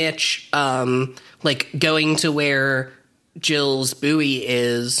to Mitch, like going to where Jill's buoy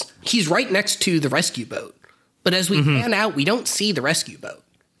is, he's right next to the rescue boat. But as we pan out, we don't see the rescue boat.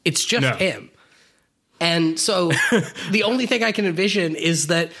 It's just him. And so the only thing I can envision is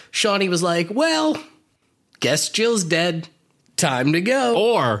that Shawnee was like, well, guess Jill's dead. Time to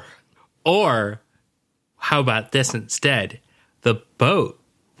go. Or how about this instead? The boat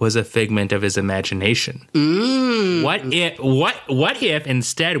was a figment of his imagination. What if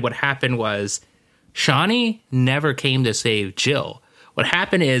instead what happened was Shawnee never came to save Jill? What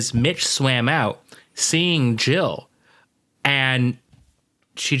happened is Mitch swam out, seeing Jill, and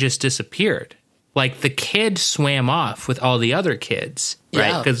she just disappeared. Like, the kid swam off with all the other kids,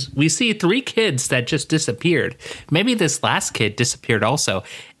 right? Because we see 3 kids that just disappeared. Maybe this last kid disappeared also.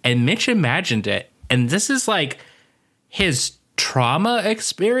 And Mitch imagined it. And this is like his trauma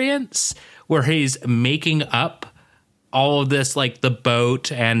experience where he's making up all of this, like the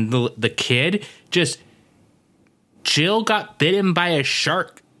boat and the kid. Just Jill got bitten by a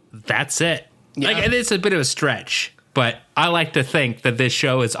shark. That's it. Yeah. Like, it's a bit of a stretch, but I like to think that this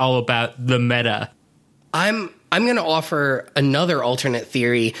show is all about the meta. I'm going to offer another alternate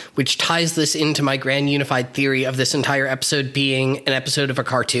theory, which ties this into my grand unified theory of this entire episode being an episode of a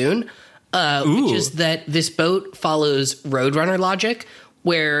cartoon, which is that this boat follows Roadrunner logic,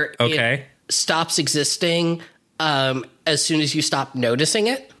 where it stops existing as soon as you stop noticing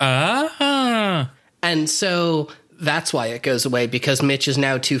it. And so that's why it goes away, because Mitch is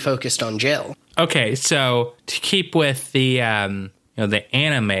now too focused on Jill. Okay, so to keep with the the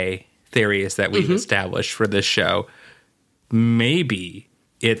anime theories that we've established for this show, maybe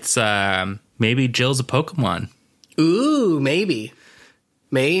it's maybe Jill's a Pokemon. Ooh, maybe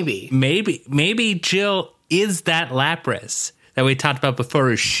Jill is that Lapras that we talked about before,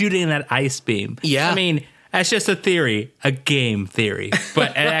 who's shooting that ice beam. Yeah, I mean, that's just a theory, a game theory,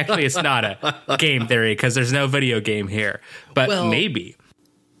 but actually it's not a game theory because there's no video game here. But maybe,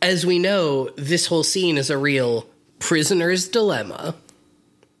 as we know, this whole scene is a real prisoner's dilemma.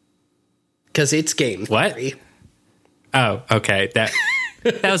 Because it's game theory. Oh, okay. That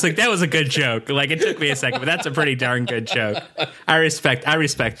was a good joke. Like, it took me a second, but that's a pretty darn good joke. I respect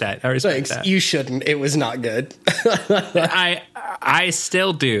that. Thanks. That. You shouldn't. It was not good. I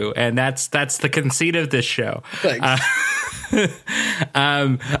still do, and that's the conceit of this show. Thanks.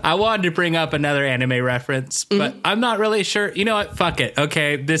 I wanted to bring up another anime reference, but I'm not really sure. You know what? Fuck it.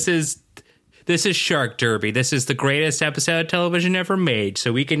 Okay, this is Shark Derby. This is the greatest episode of television ever made,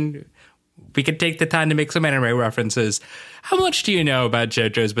 so we can take the time to make some anime references. How much do you know about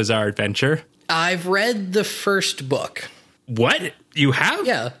JoJo's Bizarre Adventure? I've read the first book. What? You have?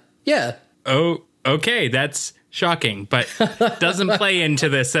 Yeah. Oh, okay. That's shocking, but doesn't play into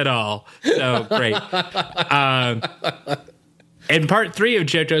this at all. So great. In part 3 of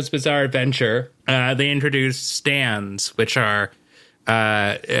JoJo's Bizarre Adventure, they introduced stands, which are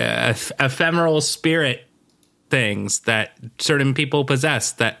ephemeral spirit things that certain people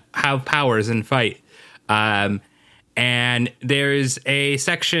possess that have powers and fight. And there's a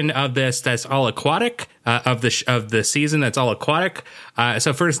section of this that's all aquatic, of the season that's all aquatic.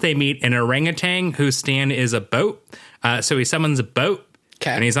 So first they meet an orangutan whose stand is a boat. So he summons a boat,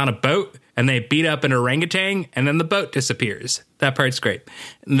 and he's on a boat, and they beat up an orangutan, and then the boat disappears. That part's great.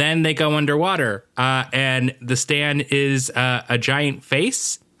 Then they go underwater, and the stand is a giant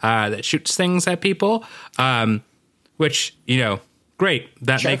face that shoots things at people, which, great.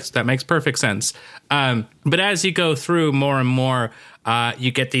 That makes perfect sense. But as you go through more and more,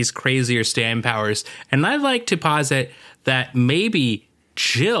 you get these crazier stand powers. And I'd like to posit that maybe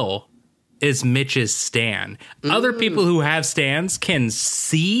Jill is Mitch's stand. Other people who have stands can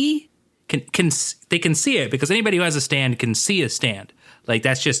see it, because anybody who has a stand can see a stand. Like,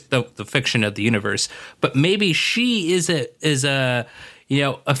 that's just the fiction of the universe. But maybe she is a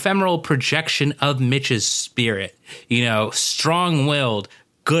ephemeral projection of Mitch's spirit. Strong-willed,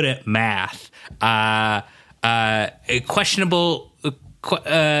 good at math, questionable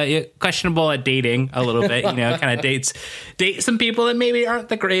at dating a little bit. Kind of date some people that maybe aren't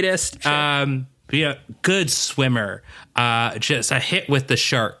the greatest. Sure. Good swimmer, just a hit with the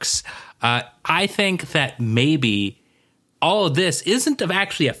sharks. I think that maybe all of this isn't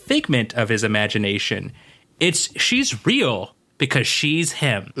actually a figment of his imagination. She's real because she's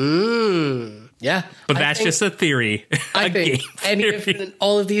him. Yeah. But that's just a theory. I think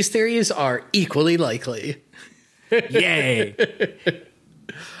all of these theories are equally likely. Yay.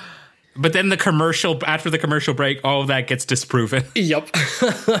 But then after the commercial break, all of that gets disproven. Yep.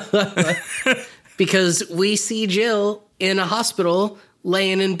 Because we see Jill in a hospital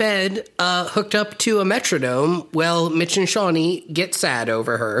laying in bed, hooked up to a metronome while Mitch and Shawnee get sad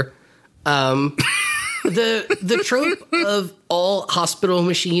over her. The trope of all hospital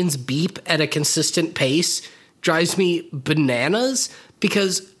machines beep at a consistent pace drives me bananas,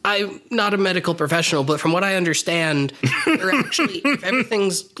 because I'm not a medical professional, but from what I understand, they're actually, if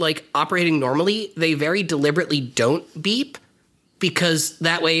everything's like operating normally, they very deliberately don't beep, because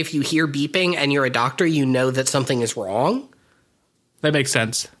that way if you hear beeping and you're a doctor, you know that something is wrong. That makes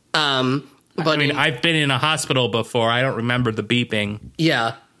sense. But I mean, I've been in a hospital before. I don't remember the beeping.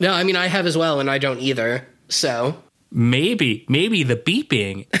 yeah. No, I mean, I have as well, and I don't either. So Maybe the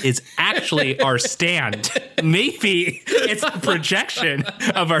beeping is actually our stand. Maybe it's a projection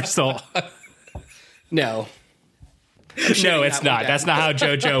of our soul. no. No, it's not. That's not how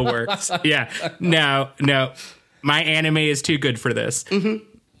JoJo works. Yeah. No. My anime is too good for this. Mm-hmm.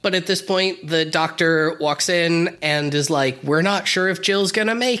 But at this point, the doctor walks in and is like, we're not sure if Jill's going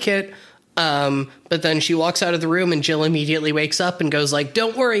to make it. But then she walks out of the room and Jill immediately wakes up and goes like,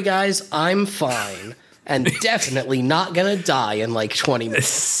 don't worry, guys, I'm fine. And definitely not going to die in like 20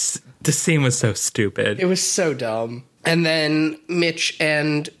 minutes. This scene was so stupid. It was so dumb. And then Mitch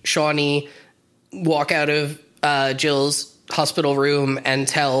and Shawnee walk out of Jill's hospital room and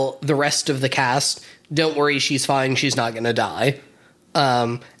tell the rest of the cast, don't worry, she's fine, she's not going to die.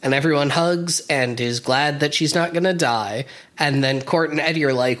 And everyone hugs and is glad that she's not going to die. And then Court and Eddie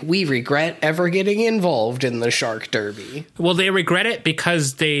are like, we regret ever getting involved in the Shark Derby. Well, they regret it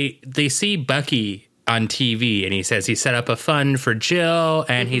because they see Bucky on TV and he says he set up a fund for Jill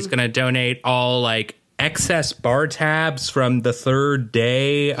and he's going to donate all like excess bar tabs from the third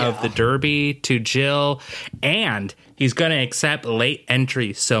day of the Derby to Jill, and he's going to accept late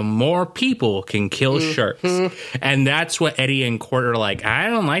entry so more people can kill sharks. And that's what Eddie and Court are like, I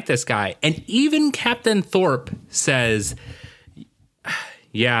don't like this guy. And even Captain Thorpe says,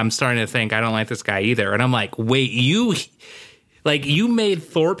 yeah, I'm starting to think I don't like this guy either. And I'm like, wait, you made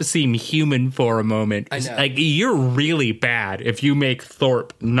Thorpe seem human for a moment. I know. Like, you're really bad if you make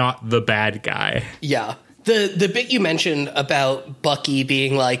Thorpe not the bad guy. Yeah. The bit you mentioned about Bucky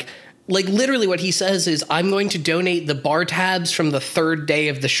being like literally what he says is, I'm going to donate the bar tabs from the third day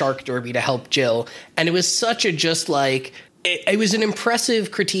of the Shark Derby to help Jill. And it was such a just like, it was an impressive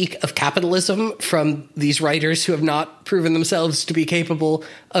critique of capitalism from these writers who have not proven themselves to be capable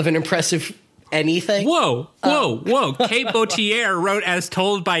of an impressive anything. Whoa. Kate Bautier wrote As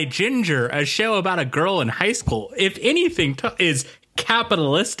Told by Ginger, a show about a girl in high school. If anything is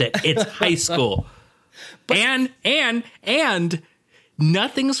capitalistic, it's high school. And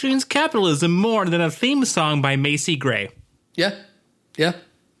nothing screams capitalism more than a theme song by Macy Gray. Yeah.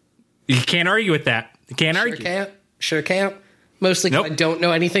 You can't argue with that. You can't argue. Sure can't. Mostly because I don't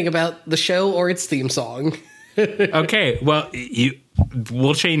know anything about the show or its theme song. Okay, well,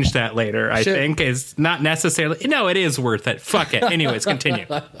 we'll change that later, I think. It's not necessarily... No, it is worth it. Fuck it. Anyways, continue.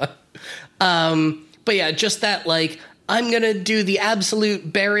 But yeah, just that, like, I'm going to do the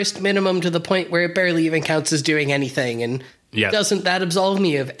absolute barest minimum to the point where it barely even counts as doing anything. And doesn't that absolve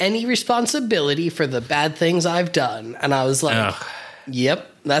me of any responsibility for the bad things I've done? And I was like,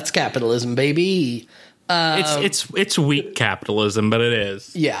 yep, that's capitalism, baby. It's weak capitalism, but it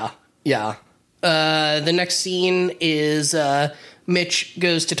is. Yeah. The next scene is Mitch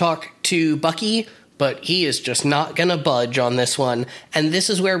goes to talk to Bucky, but he is just not going to budge on this one. And this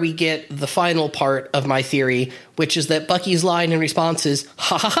is where we get the final part of my theory, which is that Bucky's line in response is,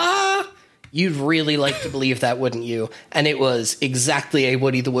 ha ha ha! You'd really like to believe that, wouldn't you? And it was exactly a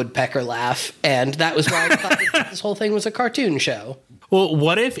Woody the Woodpecker laugh. And that was why I thought that this whole thing was a cartoon show. Well,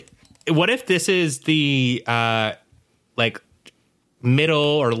 what if this is the, middle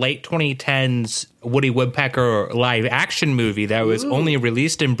or late 2010s Woody Woodpecker live action movie that was only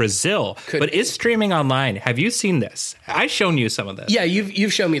released in Brazil, but is streaming online. Have you seen this? I've shown you some of this. Yeah,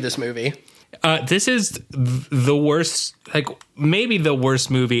 you've shown me this movie. This is the worst, maybe the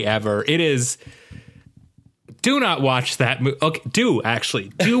worst movie ever. It is. Do not watch that movie. Okay, do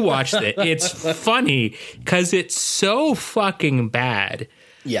watch it. It's funny because it's so fucking bad.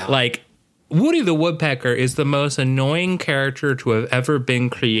 Yeah. Woody the Woodpecker is the most annoying character to have ever been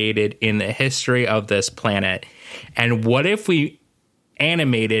created in the history of this planet. And what if we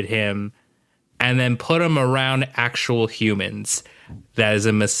animated him and then put him around actual humans? That is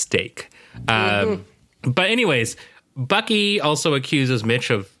a mistake. But anyways, Bucky also accuses Mitch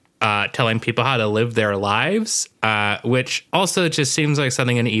of telling people how to live their lives, which also just seems like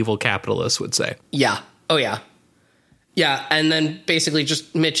something an evil capitalist would say. Yeah. Oh, yeah. Yeah, and then basically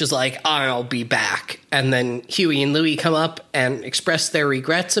just Mitch is like, I'll be back. And then Huey and Louie come up and express their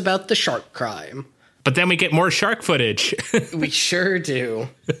regrets about the shark crime. But then we get more shark footage. We sure do.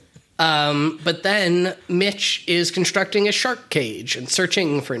 But then Mitch is constructing a shark cage and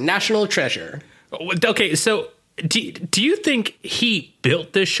searching for national treasure. Okay, so do you think he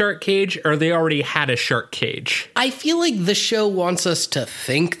built this shark cage or they already had a shark cage? I feel like the show wants us to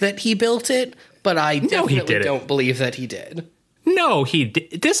think that he built it, but I definitely don't believe that he did. No, he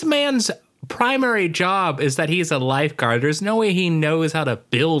did. This man's primary job is that he's a lifeguard. There's no way he knows how to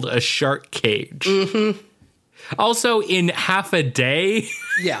build a shark cage. Also, in half a day.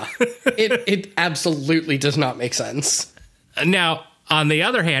 Yeah, it absolutely does not make sense. Now, on the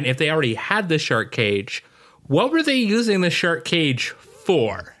other hand, if they already had the shark cage, what were they using the shark cage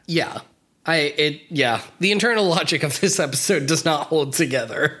for? Yeah. The internal logic of this episode does not hold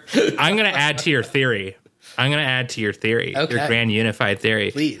together. I'm going to add to your theory. Okay. Your grand unified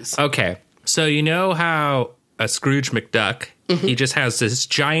theory. Please. Okay. So you know how a Scrooge McDuck, he just has this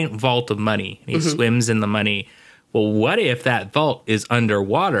giant vault of money, and he swims in the money. Well, what if that vault is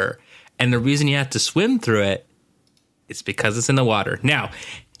underwater, and the reason you have to swim through it is because it's in the water? Now,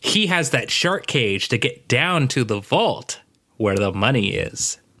 he has that shark cage to get down to the vault where the money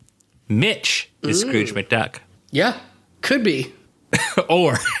is. Mitch is Scrooge McDuck. Yeah, could be.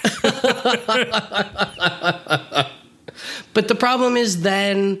 Or. But the problem is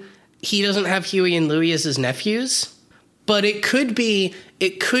then he doesn't have Huey and Louie as his nephews. But it could be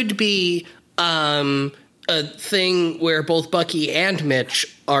a thing where both Bucky and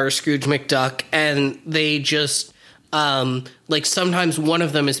Mitch are Scrooge McDuck, and they just sometimes one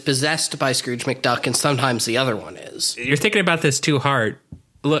of them is possessed by Scrooge McDuck and sometimes the other one is. You're thinking about this too hard.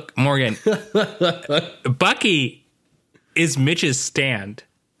 Look, Morgan, Bucky is Mitch's stand.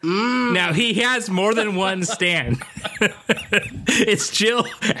 Now, he has more than one stand. It's Jill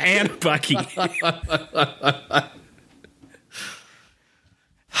and Bucky.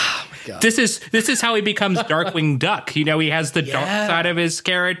 God. This is how he becomes Darkwing Duck. You know, he has the dark side of his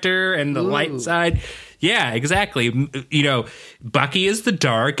character and the light side. Yeah, exactly. You know, Bucky is the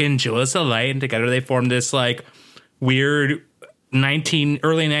dark and Jill is the light, and together they form this like weird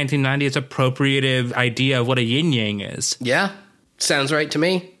early 1990s appropriative idea of what a yin yang is. Yeah, sounds right to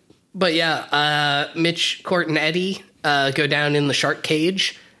me. But yeah, Mitch, Court, and Eddie go down in the shark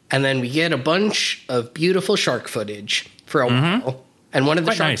cage, and then we get a bunch of beautiful shark footage for a while. And one of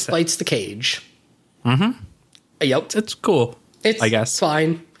the sharks bites the cage. Mm-hmm. Yep. It's cool. I guess.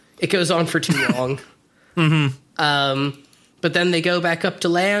 Fine. It goes on for too long. But then they go back up to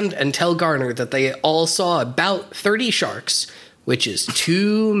land and tell Garner that they all saw about 30 sharks, which is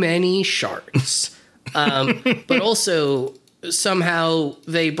too many sharks. But also, somehow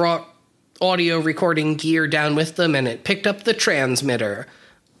they brought audio recording gear down with them, and it picked up the transmitter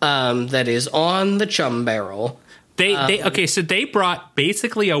that is on the chum barrel. So they brought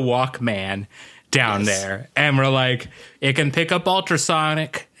basically a Walkman down there, and we're like, it can pick up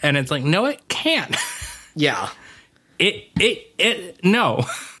ultrasonic, and it's like, no, it can't. Yeah. No.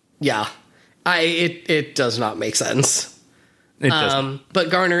 Yeah. It does not make sense. It doesn't. But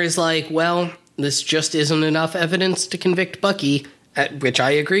Garner is like, well, this just isn't enough evidence to convict Bucky, which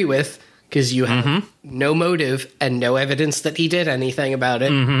I agree with, because you have no motive and no evidence that he did anything about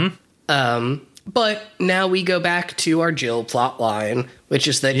it. But now we go back to our Jill plot line, which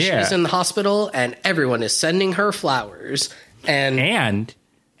is that she's in the hospital and everyone is sending her flowers. And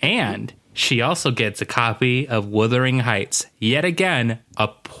she also gets a copy of Wuthering Heights. Yet again, a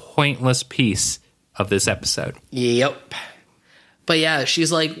pointless piece of this episode. Yep. But yeah,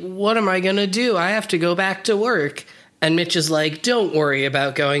 she's like, what am I going to do? I have to go back to work. And Mitch is like, don't worry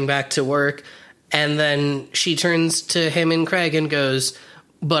about going back to work. And then she turns to him and Craig and goes,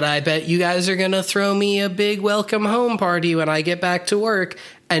 but I bet you guys are going to throw me a big welcome home party when I get back to work.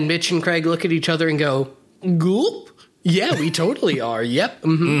 And Mitch and Craig look at each other and go, gulp. Yeah, we totally are. Yep.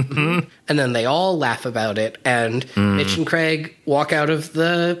 And then they all laugh about it. And Mitch and Craig walk out of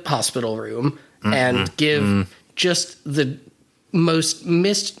the hospital room and give just the most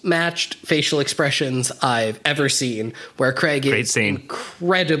mismatched facial expressions I've ever seen, where Craig is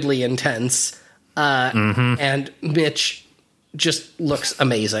incredibly intense and Mitch just looks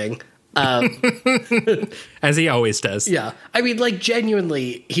amazing. As he always does. Yeah. I mean, like,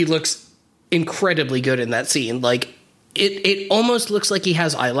 genuinely, he looks incredibly good in that scene. Like, it almost looks like he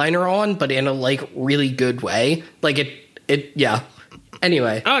has eyeliner on, but in a, like, really good way. Like, yeah.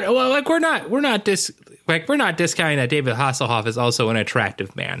 Anyway. Oh, well, like, we're not discounting that David Hasselhoff is also an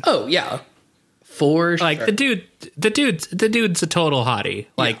attractive man. Oh, yeah. For sure. Like, the dude's a total hottie.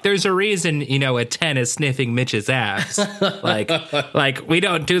 Like, there's a reason, a 10 is sniffing Mitch's abs. like we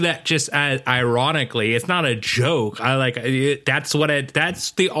don't do that just as ironically. It's not a joke. That's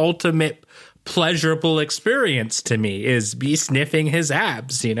the ultimate pleasurable experience to me, is be sniffing his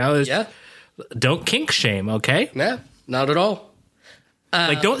abs, Yeah. Don't kink shame, okay? Yeah, not at all.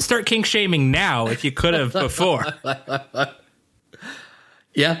 Don't start kink shaming now if you could have before.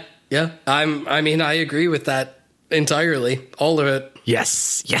 Yeah. Yeah, I agree with that entirely. All of it.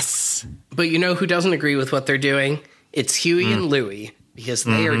 Yes. But you know who doesn't agree with what they're doing? It's Huey and Louie, because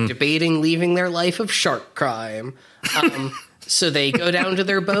they are debating leaving their life of shark crime. So they go down to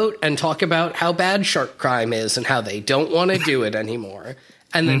their boat and talk about how bad shark crime is and how they don't want to do it anymore.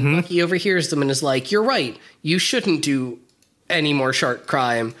 And then Bucky overhears them and is like, you're right. You shouldn't do any more shark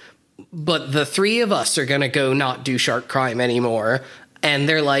crime. But the three of us are going to go not do shark crime anymore. And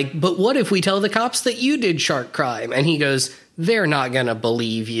they're like, but what if we tell the cops that you did shark crime? And he goes, they're not going to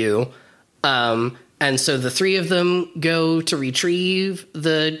believe you. And so the three of them go to retrieve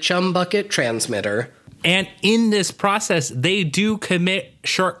the chum bucket transmitter. And in this process, they do commit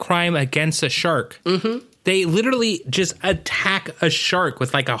shark crime against a shark. Mm-hmm. They literally just attack a shark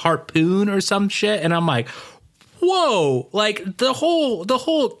with like a harpoon or some shit. And I'm like, whoa, like the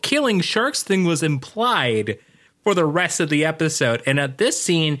whole killing sharks thing was implied for the rest of the episode. And at this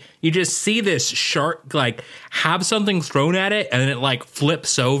scene, you just see this shark like have something thrown at it and it like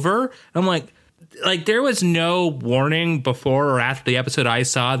flips over. I'm like there was no warning before or after the episode I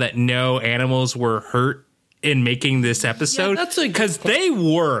saw that no animals were hurt in making this episode. Yeah, that's because they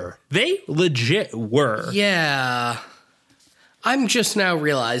legit were. Yeah. I'm just now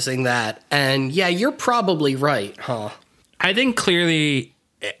realizing that. And yeah, you're probably right, huh? I think clearly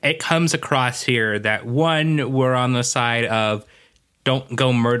it comes across here that one, we're on the side of don't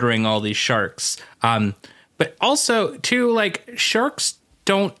go murdering all these sharks. But also two, like sharks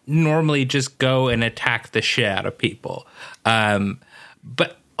don't normally just go and attack the shit out of people.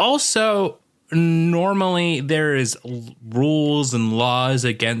 But also normally there is rules and laws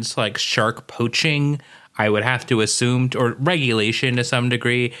against like shark poaching, I would have to assume, or regulation to some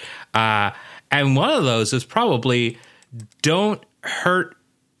degree. And one of those is probably don't hurt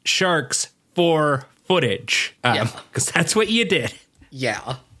sharks for footage. Because that's what you did.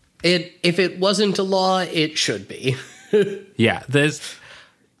 Yeah. If it wasn't a law, it should be. Yeah.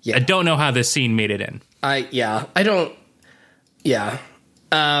 I don't know how this scene made it in. But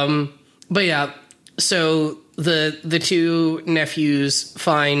yeah, so the two nephews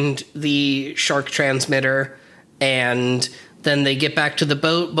find the shark transmitter and then they get back to the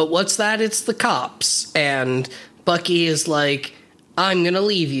boat. But what's that? It's the cops. And Bucky is like, I'm going to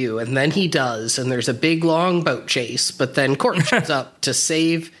leave you. And then he does. And there's a big, long boat chase. But then Court shows up to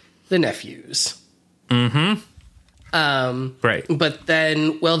save the nephews. Mm-hmm. Right. But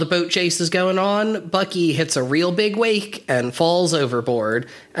then, while the boat chase is going on, Bucky hits a real big wake and falls overboard.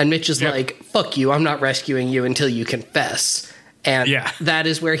 And Mitch is like, fuck you, I'm not rescuing you until you confess. And that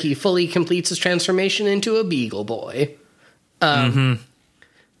is where he fully completes his transformation into a Beagle Boy.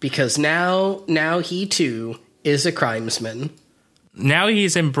 Because now he too is a crimesman. Now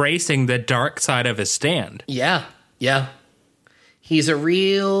he's embracing the dark side of his stand. Yeah. He's a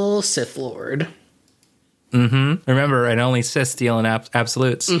real Sith Lord. Mm-hmm. Remember, and only Sith steal in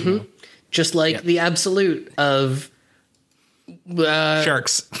absolutes. Mm-hmm. You know? Just like the absolute of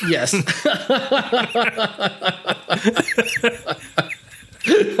sharks. Yes.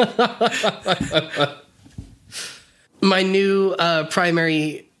 My new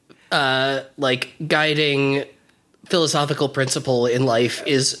primary guiding philosophical principle in life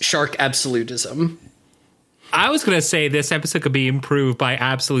is shark absolutism. I was going to say this episode could be improved by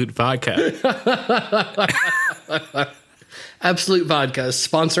Absolute Vodka. Absolute Vodka,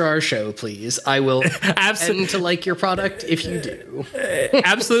 sponsor our show, please. I will tend to like your product if you do.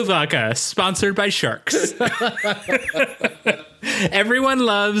 Absolute Vodka, sponsored by sharks. Everyone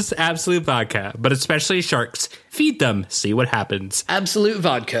loves Absolute Vodka, but especially sharks. Feed them, see what happens. Absolute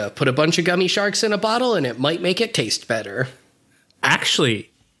Vodka. Put a bunch of gummy sharks in a bottle and it might make it taste better. Actually,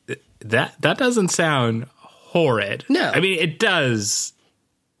 that doesn't sound horrid. No. I mean, it does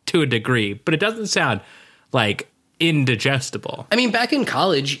to a degree, but it doesn't sound like indigestible. I mean, back in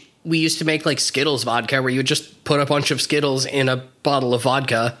college, we used to make like Skittles vodka where you would just put a bunch of Skittles in a bottle of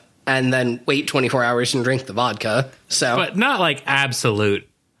vodka and then wait 24 hours and drink the vodka. So, but not like Absolute,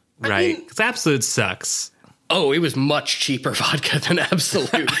 right? Because Absolute sucks. Oh, it was much cheaper vodka than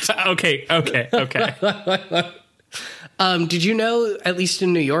Absolute. Okay. Did you know, at least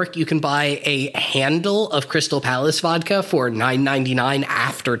in New York, you can buy a handle of Crystal Palace vodka for $9.99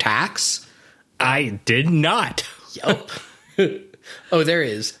 after tax? I did not. Yup. Oh, there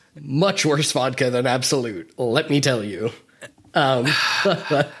is much worse vodka than Absolute, let me tell you.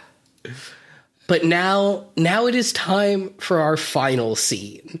 But now it is time for our final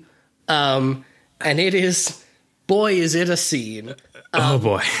scene. And it is, boy, is it a scene. Oh,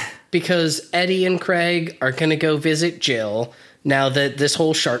 boy. Because Eddie and Craig are going to go visit Jill now that this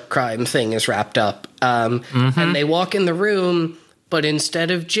whole shark crime thing is wrapped up. And they walk in the room, but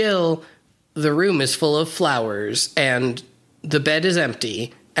instead of Jill, the room is full of flowers and the bed is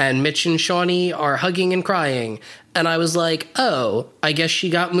empty. And Mitch and Shawnee are hugging and crying. And I was like, oh, I guess she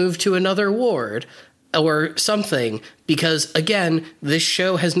got moved to another ward. or something, because again, this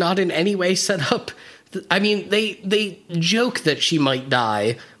show has not in any way set up. I mean, they joke that she might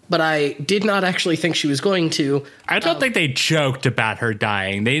die, but I did not actually think she was going to. I don't think they joked about her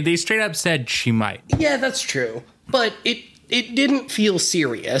dying. They straight up said she might. Yeah, that's true. But it didn't feel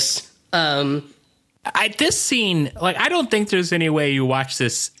serious. This scene, like, I don't think there's any way you watch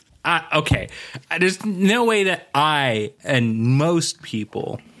this. Okay, there's no way that I and most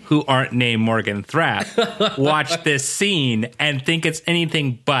people who aren't named Morgan Thrapp watch this scene and think it's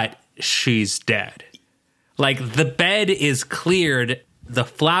anything but she's dead. Like, the bed is cleared, the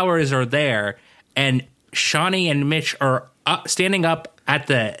flowers are there, and Shawnee and Mitch are standing up at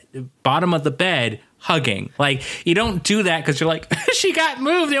the bottom of the bed hugging. Like, you don't do that because you're like, she got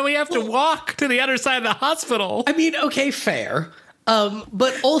moved and we have to walk to the other side of the hospital. I mean, okay, fair.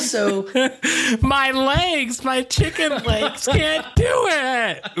 But also, my chicken legs can't do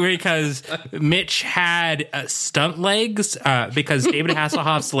it, because Mitch had stunt legs, because David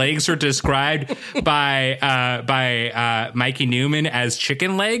Hasselhoff's legs were described by Mikey Newman as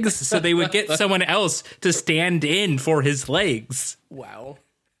chicken legs. So they would get someone else to stand in for his legs. Wow.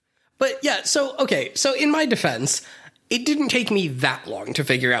 But yeah, so in my defense, it didn't take me that long to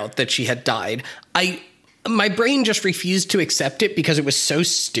figure out that she had died. My brain just refused to accept it because it was so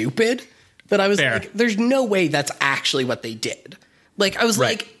stupid that I was like, there's no way that's actually what they did. Like, I was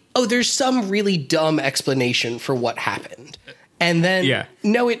like, oh, there's some really dumb explanation for what happened. And then,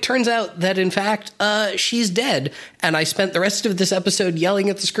 no, it turns out that, in fact, she's dead. And I spent the rest of this episode yelling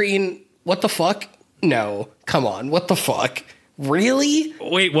at the screen, what the fuck? No, come on, what the fuck? Really?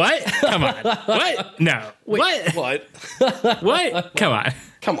 Wait, what? Come on. What? No. Wait, what? What? Come on.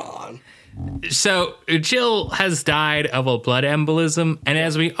 Come on. So Jill has died of a blood embolism, and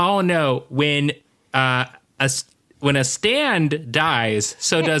as we all know, when a stand dies,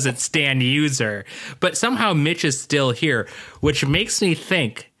 so does its stand user. But somehow Mitch is still here, which makes me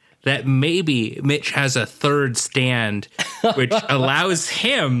think that maybe Mitch has a third stand, which allows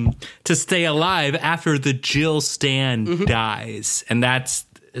him to stay alive after the Jill stand dies, and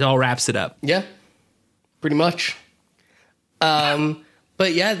it all wraps it up. Yeah, pretty much.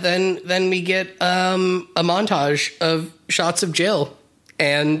 But yeah, then we get a montage of shots of Jill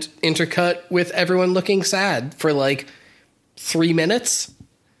and intercut with everyone looking sad for like 3 minutes.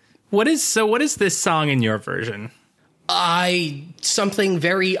 What is this song in your version? Something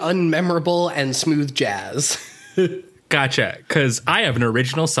very unmemorable and smooth jazz. Gotcha, because I have an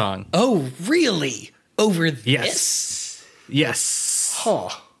original song. Oh, really? Over this? Yes. Huh.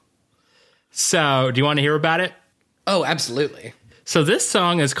 So, do you want to hear about it? Oh, absolutely. So this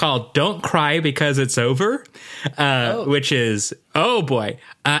song is called Don't Cry Because It's Over, which is, oh boy,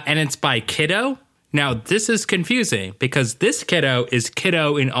 and it's by Kiddo. Now, this is confusing because this Kiddo is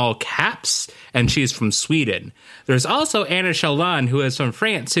Kiddo in all caps, and she's from Sweden. There's also Anna Chalon, who is from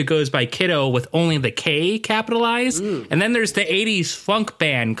France, who goes by Kiddo with only the K capitalized. And then there's the 80s funk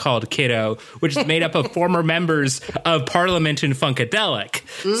band called Kiddo, which is made up of former members of Parliament and Funkadelic.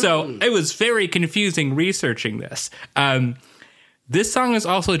 So it was very confusing researching this. This song is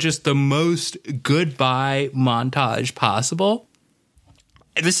also just the most goodbye montage possible.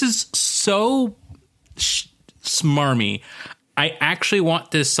 This is so smarmy. I actually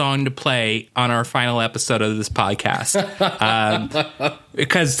want this song to play on our final episode of this podcast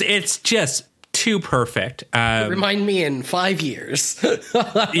because it's just too perfect. Remind me in 5 years.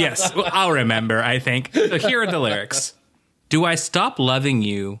 Yes, I'll remember, I think. So here are the lyrics. Do I stop loving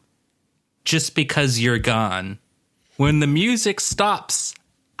you just because you're gone? When the music stops,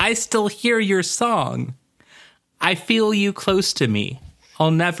 I still hear your song. I feel you close to me.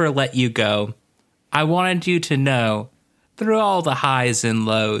 I'll never let you go. I wanted you to know, through all the highs and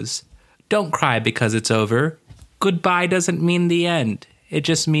lows, don't cry because it's over. Goodbye doesn't mean the end. It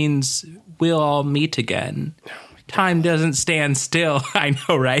just means we'll all meet again. Time doesn't stand still. I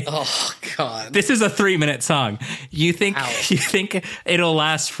know, right? Oh, God. This is a 3-minute song. You think it'll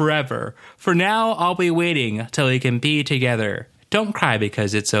last forever. For now, I'll be waiting till we can be together. Don't cry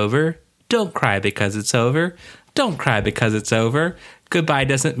because it's over. Don't cry because it's over. Don't cry because it's over. Goodbye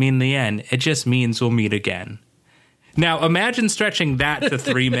doesn't mean the end. It just means we'll meet again. Now, imagine stretching that to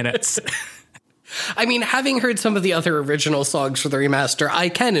 3 minutes. I mean, having heard some of the other original songs for the remaster, I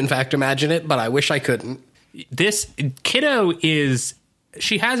can, in fact, imagine it, but I wish I couldn't. This Kiddo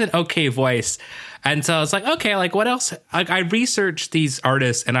she has an okay voice. And so I was like, okay, like what else? I researched these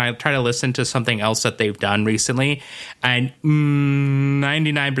artists and I try to listen to something else that they've done recently. And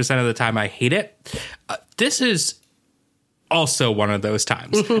 99% of the time I hate it. This is also one of those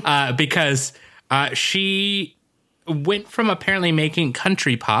times because she went from apparently making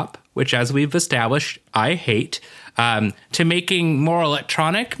country pop, which, as we've established, I hate, to making more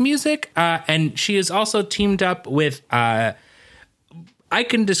electronic music. And she has also teamed up with, I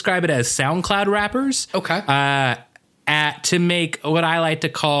can describe it as SoundCloud rappers. Okay. To make what I like to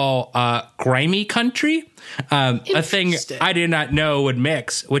call grimy country, a thing I did not know would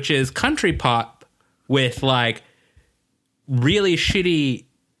mix, which is country pop with like really shitty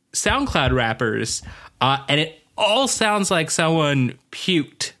SoundCloud rappers, and it all sounds like someone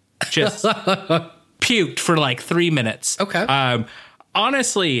puked, just puked for like 3 minutes. Okay.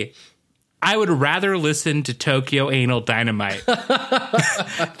 Honestly, I would rather listen to Tokyo Anal Dynamite than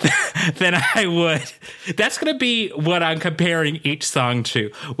I would. That's going to be what I'm comparing each song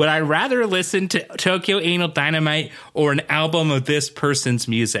to. Would I rather listen to Tokyo Anal Dynamite or an album of this person's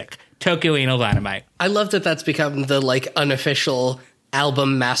music? Tokyo Anal Dynamite. I love that that's become the like unofficial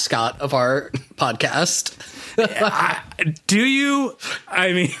album mascot of our podcast. Do you?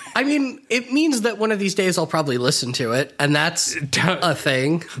 I mean, it means that one of these days I'll probably listen to it, and that's a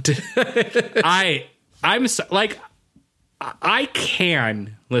thing. I'm so, like, I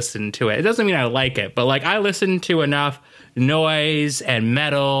can listen to it. It doesn't mean I like it, but like I listen to enough noise and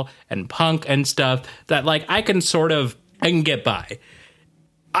metal and punk and stuff that like I can get by.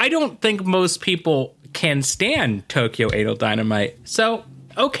 I don't think most people can stand Tokyo Anal Dynamite. So,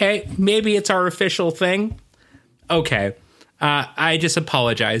 okay, maybe it's our official thing. Okay. I just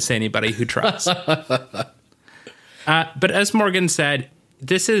apologize to anybody who tries. But as Morgan said,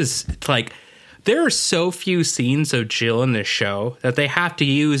 this is like, there are so few scenes of Jill in this show that they have to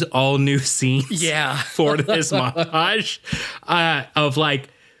use all new scenes for this montage of like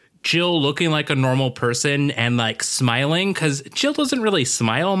Jill looking like a normal person and like smiling, because Jill doesn't really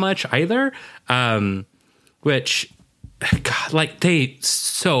smile much either. Which, God, like they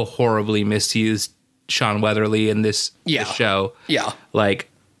so horribly misused Sean Weatherly in this show. Yeah. Like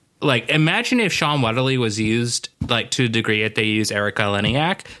imagine if Sean Weatherly was used like to the degree that they use Erica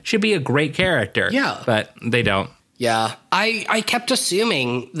Leniak. She'd be a great character. Yeah. But they don't. Yeah. I kept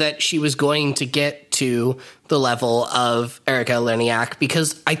assuming that she was going to get to the level of Erica Leniak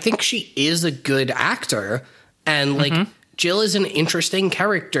because I think she is a good actor. And like Jill is an interesting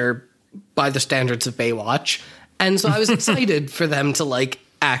character by the standards of Baywatch. And so I was excited for them to like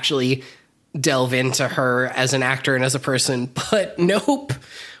actually delve into her as an actor and as a person, but nope,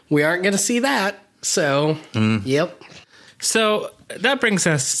 we aren't going to see that. So, yep. So that brings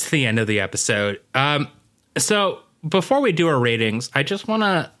us to the end of the episode. So before we do our ratings, I just want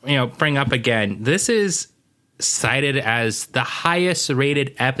to, bring up again, this is cited as the highest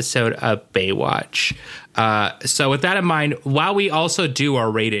rated episode of Baywatch. So with that in mind, while we also do our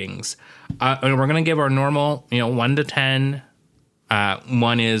ratings, and we're going to give our normal, 1 to 10.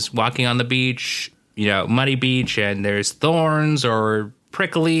 1 is walking on the beach, muddy beach, and there's thorns or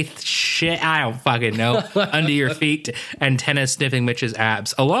prickly shit, I don't fucking know, under your feet, and 10 is sniffing Mitch's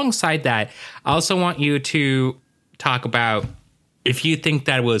abs. Alongside that, I also want you to talk about if you think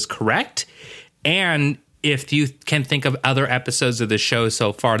that was correct, and if you can think of other episodes of the show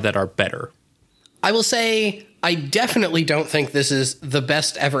so far that are better. I will say I definitely don't think this is the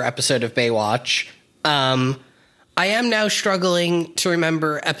best ever episode of Baywatch. I am now struggling to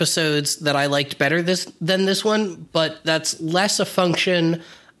remember episodes that I liked better than this one, but that's less a function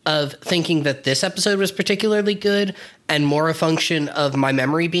of thinking that this episode was particularly good and more a function of my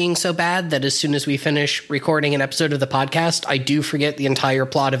memory being so bad that as soon as we finish recording an episode of the podcast, I do forget the entire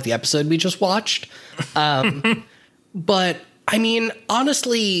plot of the episode we just watched. But I mean,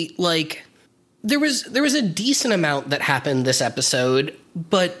 honestly, like there was a decent amount that happened this episode,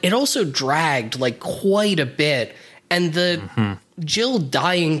 but it also dragged like quite a bit. And the Jill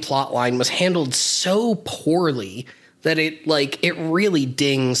dying plotline was handled so poorly that it really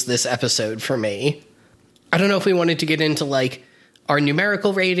dings this episode for me. I don't know if we wanted to get into like our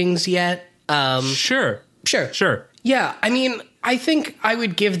numerical ratings yet. Sure. Yeah, I mean, I think I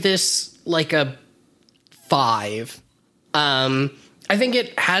would give this like a 5. I think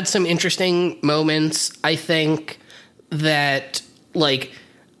it had some interesting moments. I think that like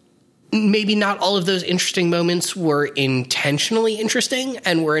maybe not all of those interesting moments were intentionally interesting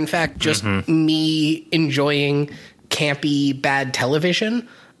and were in fact just me enjoying campy bad television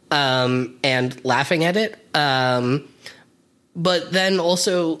and laughing at it. But then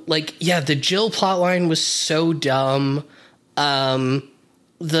also like, yeah, the Jill plotline was so dumb.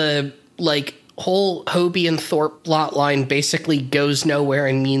 The like whole Hobie and Thorpe plotline basically goes nowhere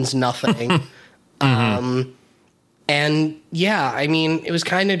and means nothing. And yeah, I mean, it was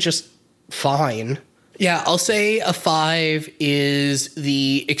kind of just fine. Yeah, I'll say a 5 is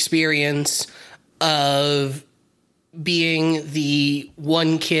the experience of being the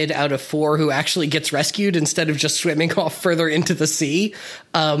one kid out of 4 who actually gets rescued instead of just swimming off further into the sea.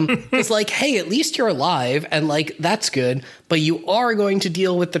 It's like, hey, at least you're alive, and like that's good, but you are going to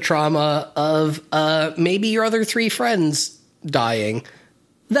deal with the trauma of maybe your other 3 friends dying.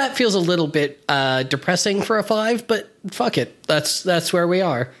 That feels a little bit depressing for a 5, but fuck it, that's where we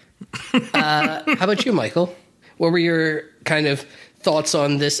are. How about you, Michael? What were your kind of thoughts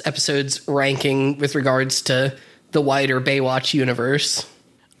on this episode's ranking with regards to the wider Baywatch universe?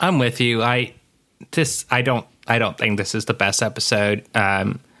 I'm with you. I don't think this is the best episode.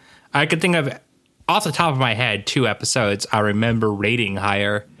 I could think of off the top of my head 2 episodes I remember rating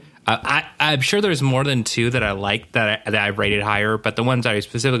higher. I'm sure there's more than 2 that I like that I've rated higher, but the ones I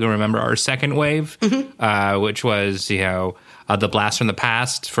specifically remember are Second Wave, which was the Blast from the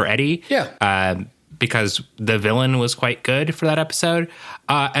Past for Eddie. Yeah. Because the villain was quite good for that episode.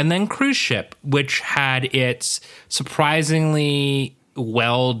 And then Cruise Ship, which had its surprisingly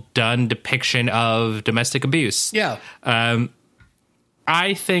well done depiction of domestic abuse. Yeah.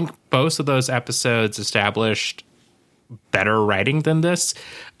 I think both of those episodes established better writing than this.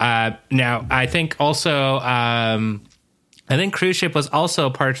 Now, I think also, I think Cruise Ship was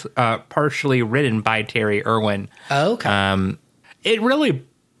also partially written by Terry Irwin. Oh, okay. It really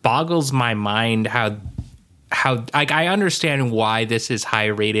boggles my mind how like I understand why this is high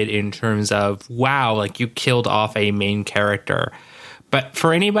rated in terms of, wow, like you killed off a main character. But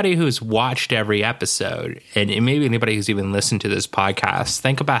for anybody who's watched every episode, and maybe anybody who's even listened to this podcast,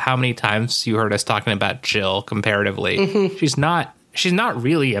 think about how many times you heard us talking about Jill comparatively. Mm-hmm. She's not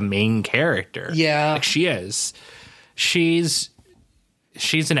really a main character. Yeah. Like she is. She's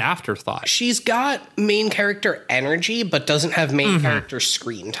an afterthought. She's got main character energy, but doesn't have main character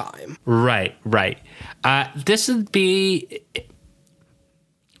screen time. Right. This would be...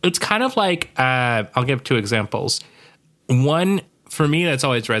 It's kind of like... I'll give 2 examples. One, for me, that's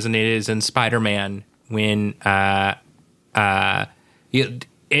always resonated is in Spider-Man when...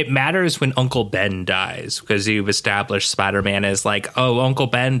 it matters when Uncle Ben dies because you've established Spider-Man as like, oh, Uncle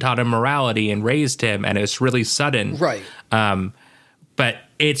Ben taught him morality and raised him, and it's really sudden. Right. But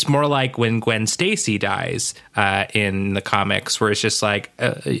it's more like when Gwen Stacy dies in the comics, where it's just like,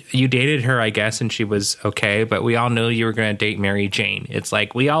 you dated her, I guess, and she was okay, but we all know you were going to date Mary Jane. It's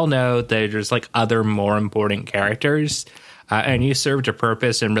like, we all know that there's like other more important characters, and you served a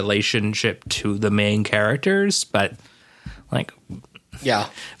purpose in relationship to the main characters, but like... Yeah.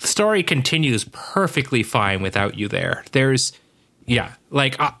 The story continues perfectly fine without you there.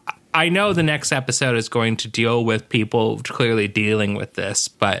 I know the next episode is going to deal with people clearly dealing with this,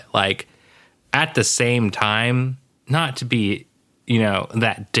 but like at the same time, not to be,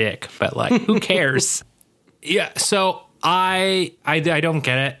 that dick, but like who cares? Yeah. So I don't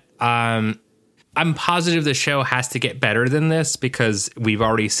get it. I'm positive the show has to get better than this because we've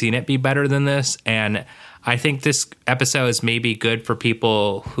already seen it be better than this. And I think this episode is maybe good for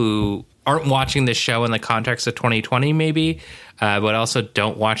people who aren't watching this show in the context of 2020, maybe, but also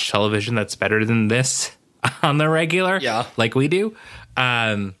don't watch television that's better than this on the regular, like we do.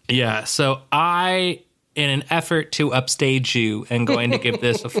 So I, in an effort to upstage you, am going to give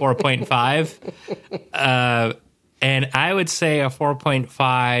this a 4.5. And I would say a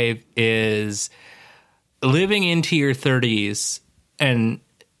 4.5 is living into your 30s and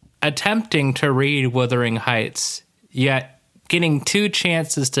attempting to read Wuthering Heights, yet getting 2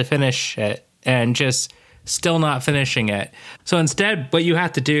 chances to finish it and just still not finishing it. So instead, what you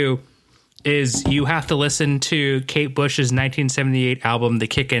have to do is you have to listen to Kate Bush's 1978 album, The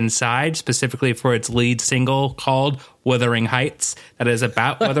Kick Inside, specifically for its lead single called Wuthering Heights, that is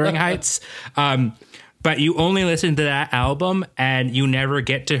about Wuthering Heights. But you only listen to that album and you never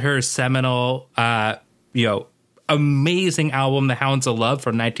get to her seminal, amazing album, The Hounds of Love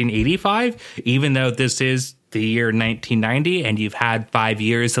from 1985, even though this is the year 1990 and you've had 5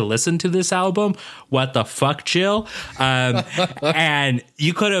 years to listen to this album. What the fuck, Jill? And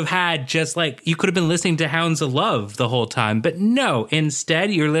you could have had you could have been listening to Hounds of Love the whole time, but no,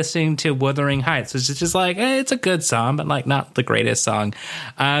 instead you're listening to Wuthering Heights, which is just like, it's a good song, but like not the greatest song.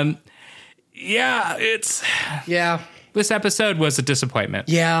 This episode was a disappointment.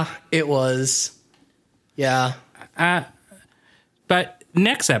 Yeah, it was. Yeah. But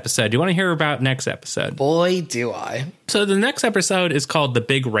next episode, do you want to hear about next episode? Boy, do I. So the next episode is called The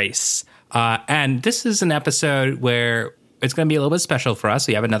Big Race. And this is an episode where it's going to be a little bit special for us.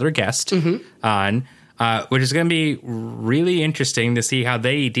 We have another guest on, which is going to be really interesting to see how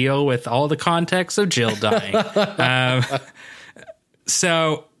they deal with all the context of Jill dying.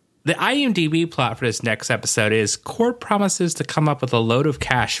 So The IMDb plot for this next episode is Court promises to come up with a load of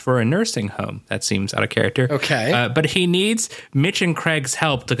cash for a nursing home. That seems out of character. Okay. But he needs Mitch and Craig's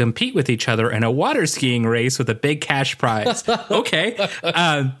help to compete with each other in a water skiing race with a big cash prize. Okay.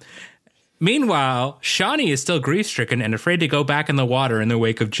 Meanwhile, Shawnee is still grief-stricken and afraid to go back in the water in the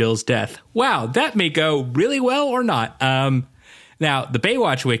wake of Jill's death. Wow, that may go really well or not. Now, the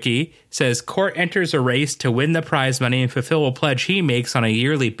Baywatch Wiki says Court enters a race to win the prize money and fulfill a pledge he makes on a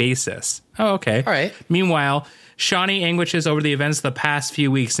yearly basis. Oh, okay. All right. Meanwhile, Shawnee anguishes over the events of the past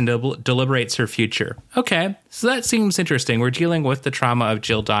few weeks and deliberates her future. Okay, so that seems interesting. We're dealing with the trauma of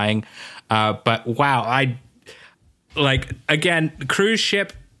Jill dying. But wow, again, cruise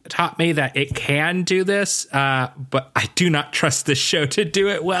ship taught me that it can do this, but I do not trust this show to do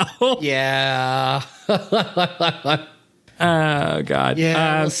it well. Yeah. Oh, God.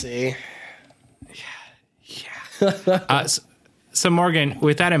 Yeah, we'll see. Yeah. So, Morgan,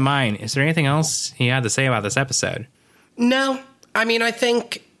 with that in mind, is there anything else you had to say about this episode? No. I mean, I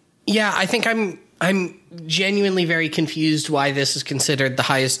think I'm genuinely very confused why this is considered the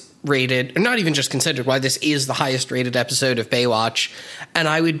highest rated, or not even just considered, why this is the highest rated episode of Baywatch. And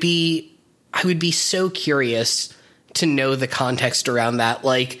I would be so curious to know the context around that.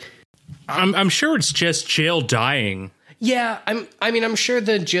 Like, I'm sure it's just Jill dying. Yeah, I'm sure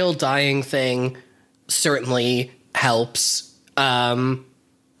the Jill dying thing certainly helps.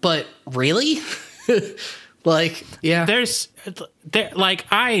 But really? Like, yeah.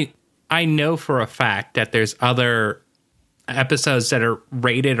 I know for a fact that there's other episodes that are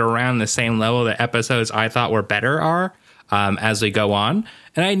rated around the same level that episodes I thought were better are, as we go on.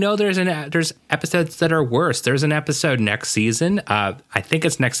 And I know there's episodes that are worse. There's an episode next season. I think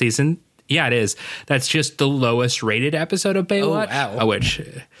it's next season. Yeah, it is. That's just the lowest rated episode of Baywatch. Oh, wow. Which,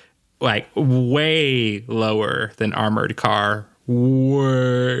 like, way lower than Armored Car.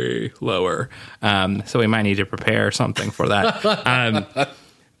 Way lower. So we might need to prepare something for that.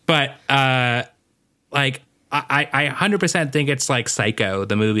 But I 100% think it's like Psycho,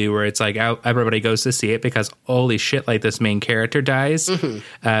 the movie where it's like everybody goes to see it because holy shit, like this main character dies.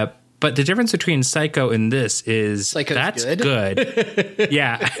 Mm-hmm. But the difference between Psycho and this is Psycho's that's good.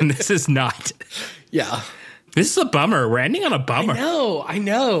 Yeah, and this is not. Yeah. This is a bummer. We're ending on a bummer. I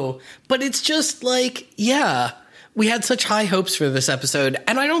know. But it's just like, yeah, we had such high hopes for this episode,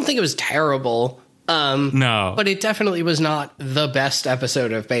 and I don't think it was terrible. No. But it definitely was not the best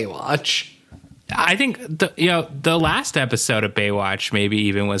episode of Baywatch. I think the last episode of Baywatch maybe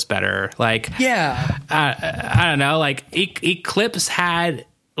even was better. Like, yeah, I don't know. Like, Eclipse had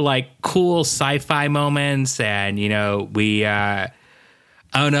like cool sci-fi moments, and it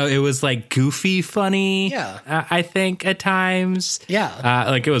was like goofy funny. Yeah, I think at times. Yeah,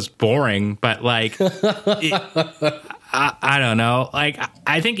 like it was boring, but like, I don't know. Like,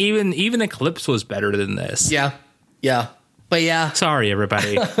 I think even Eclipse was better than this. Yeah. But yeah. Sorry,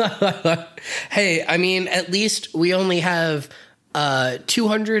 everybody. Hey, I mean, at least we only have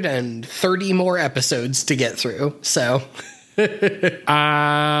 230 more episodes to get through. So, look,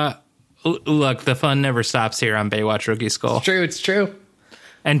 the fun never stops here on Baywatch Rookie School. It's true.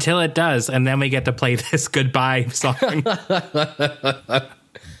 Until it does, and then we get to play this goodbye song.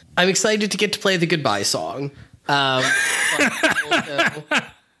 I'm excited to get to play the goodbye song.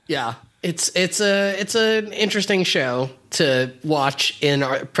 Yeah. It's an interesting show to watch in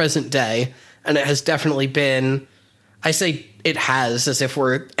our present day, and it has definitely been. I say it has as if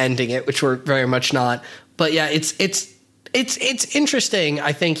we're ending it, which we're very much not. But yeah, it's interesting.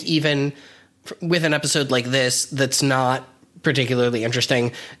 I think even with an episode like this, that's not particularly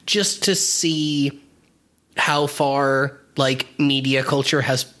interesting, just to see how far like media culture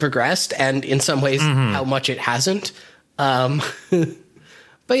has progressed, and in some ways how much it hasn't.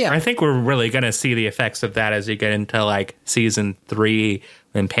 But yeah, I think we're really going to see the effects of that as we get into like season 3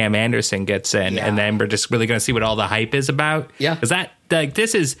 when Pam Anderson gets in, and then we're just really going to see what all the hype is about. Yeah,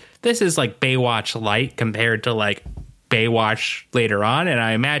 because this is like Baywatch light compared to like Baywatch later on, and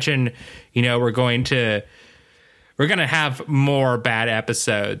I imagine we're going to have more bad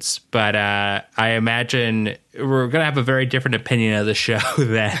episodes, but I imagine we're going to have a very different opinion of the show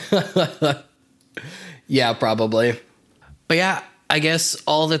then. Yeah, probably. But yeah, I guess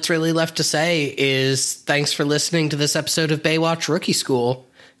all that's really left to say is thanks for listening to this episode of Baywatch Rookie School.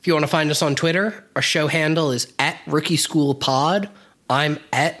 If you want to find us on Twitter, our show handle is @RookieSchoolPod. I'm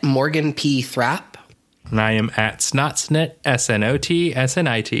 @Morgan P. Thrapp. And I am @Snotsnit,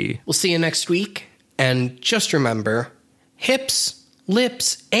 SNOTSNIT. We'll see you next week. And just remember, hips,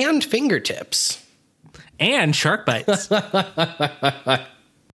 lips, and fingertips. And shark bites.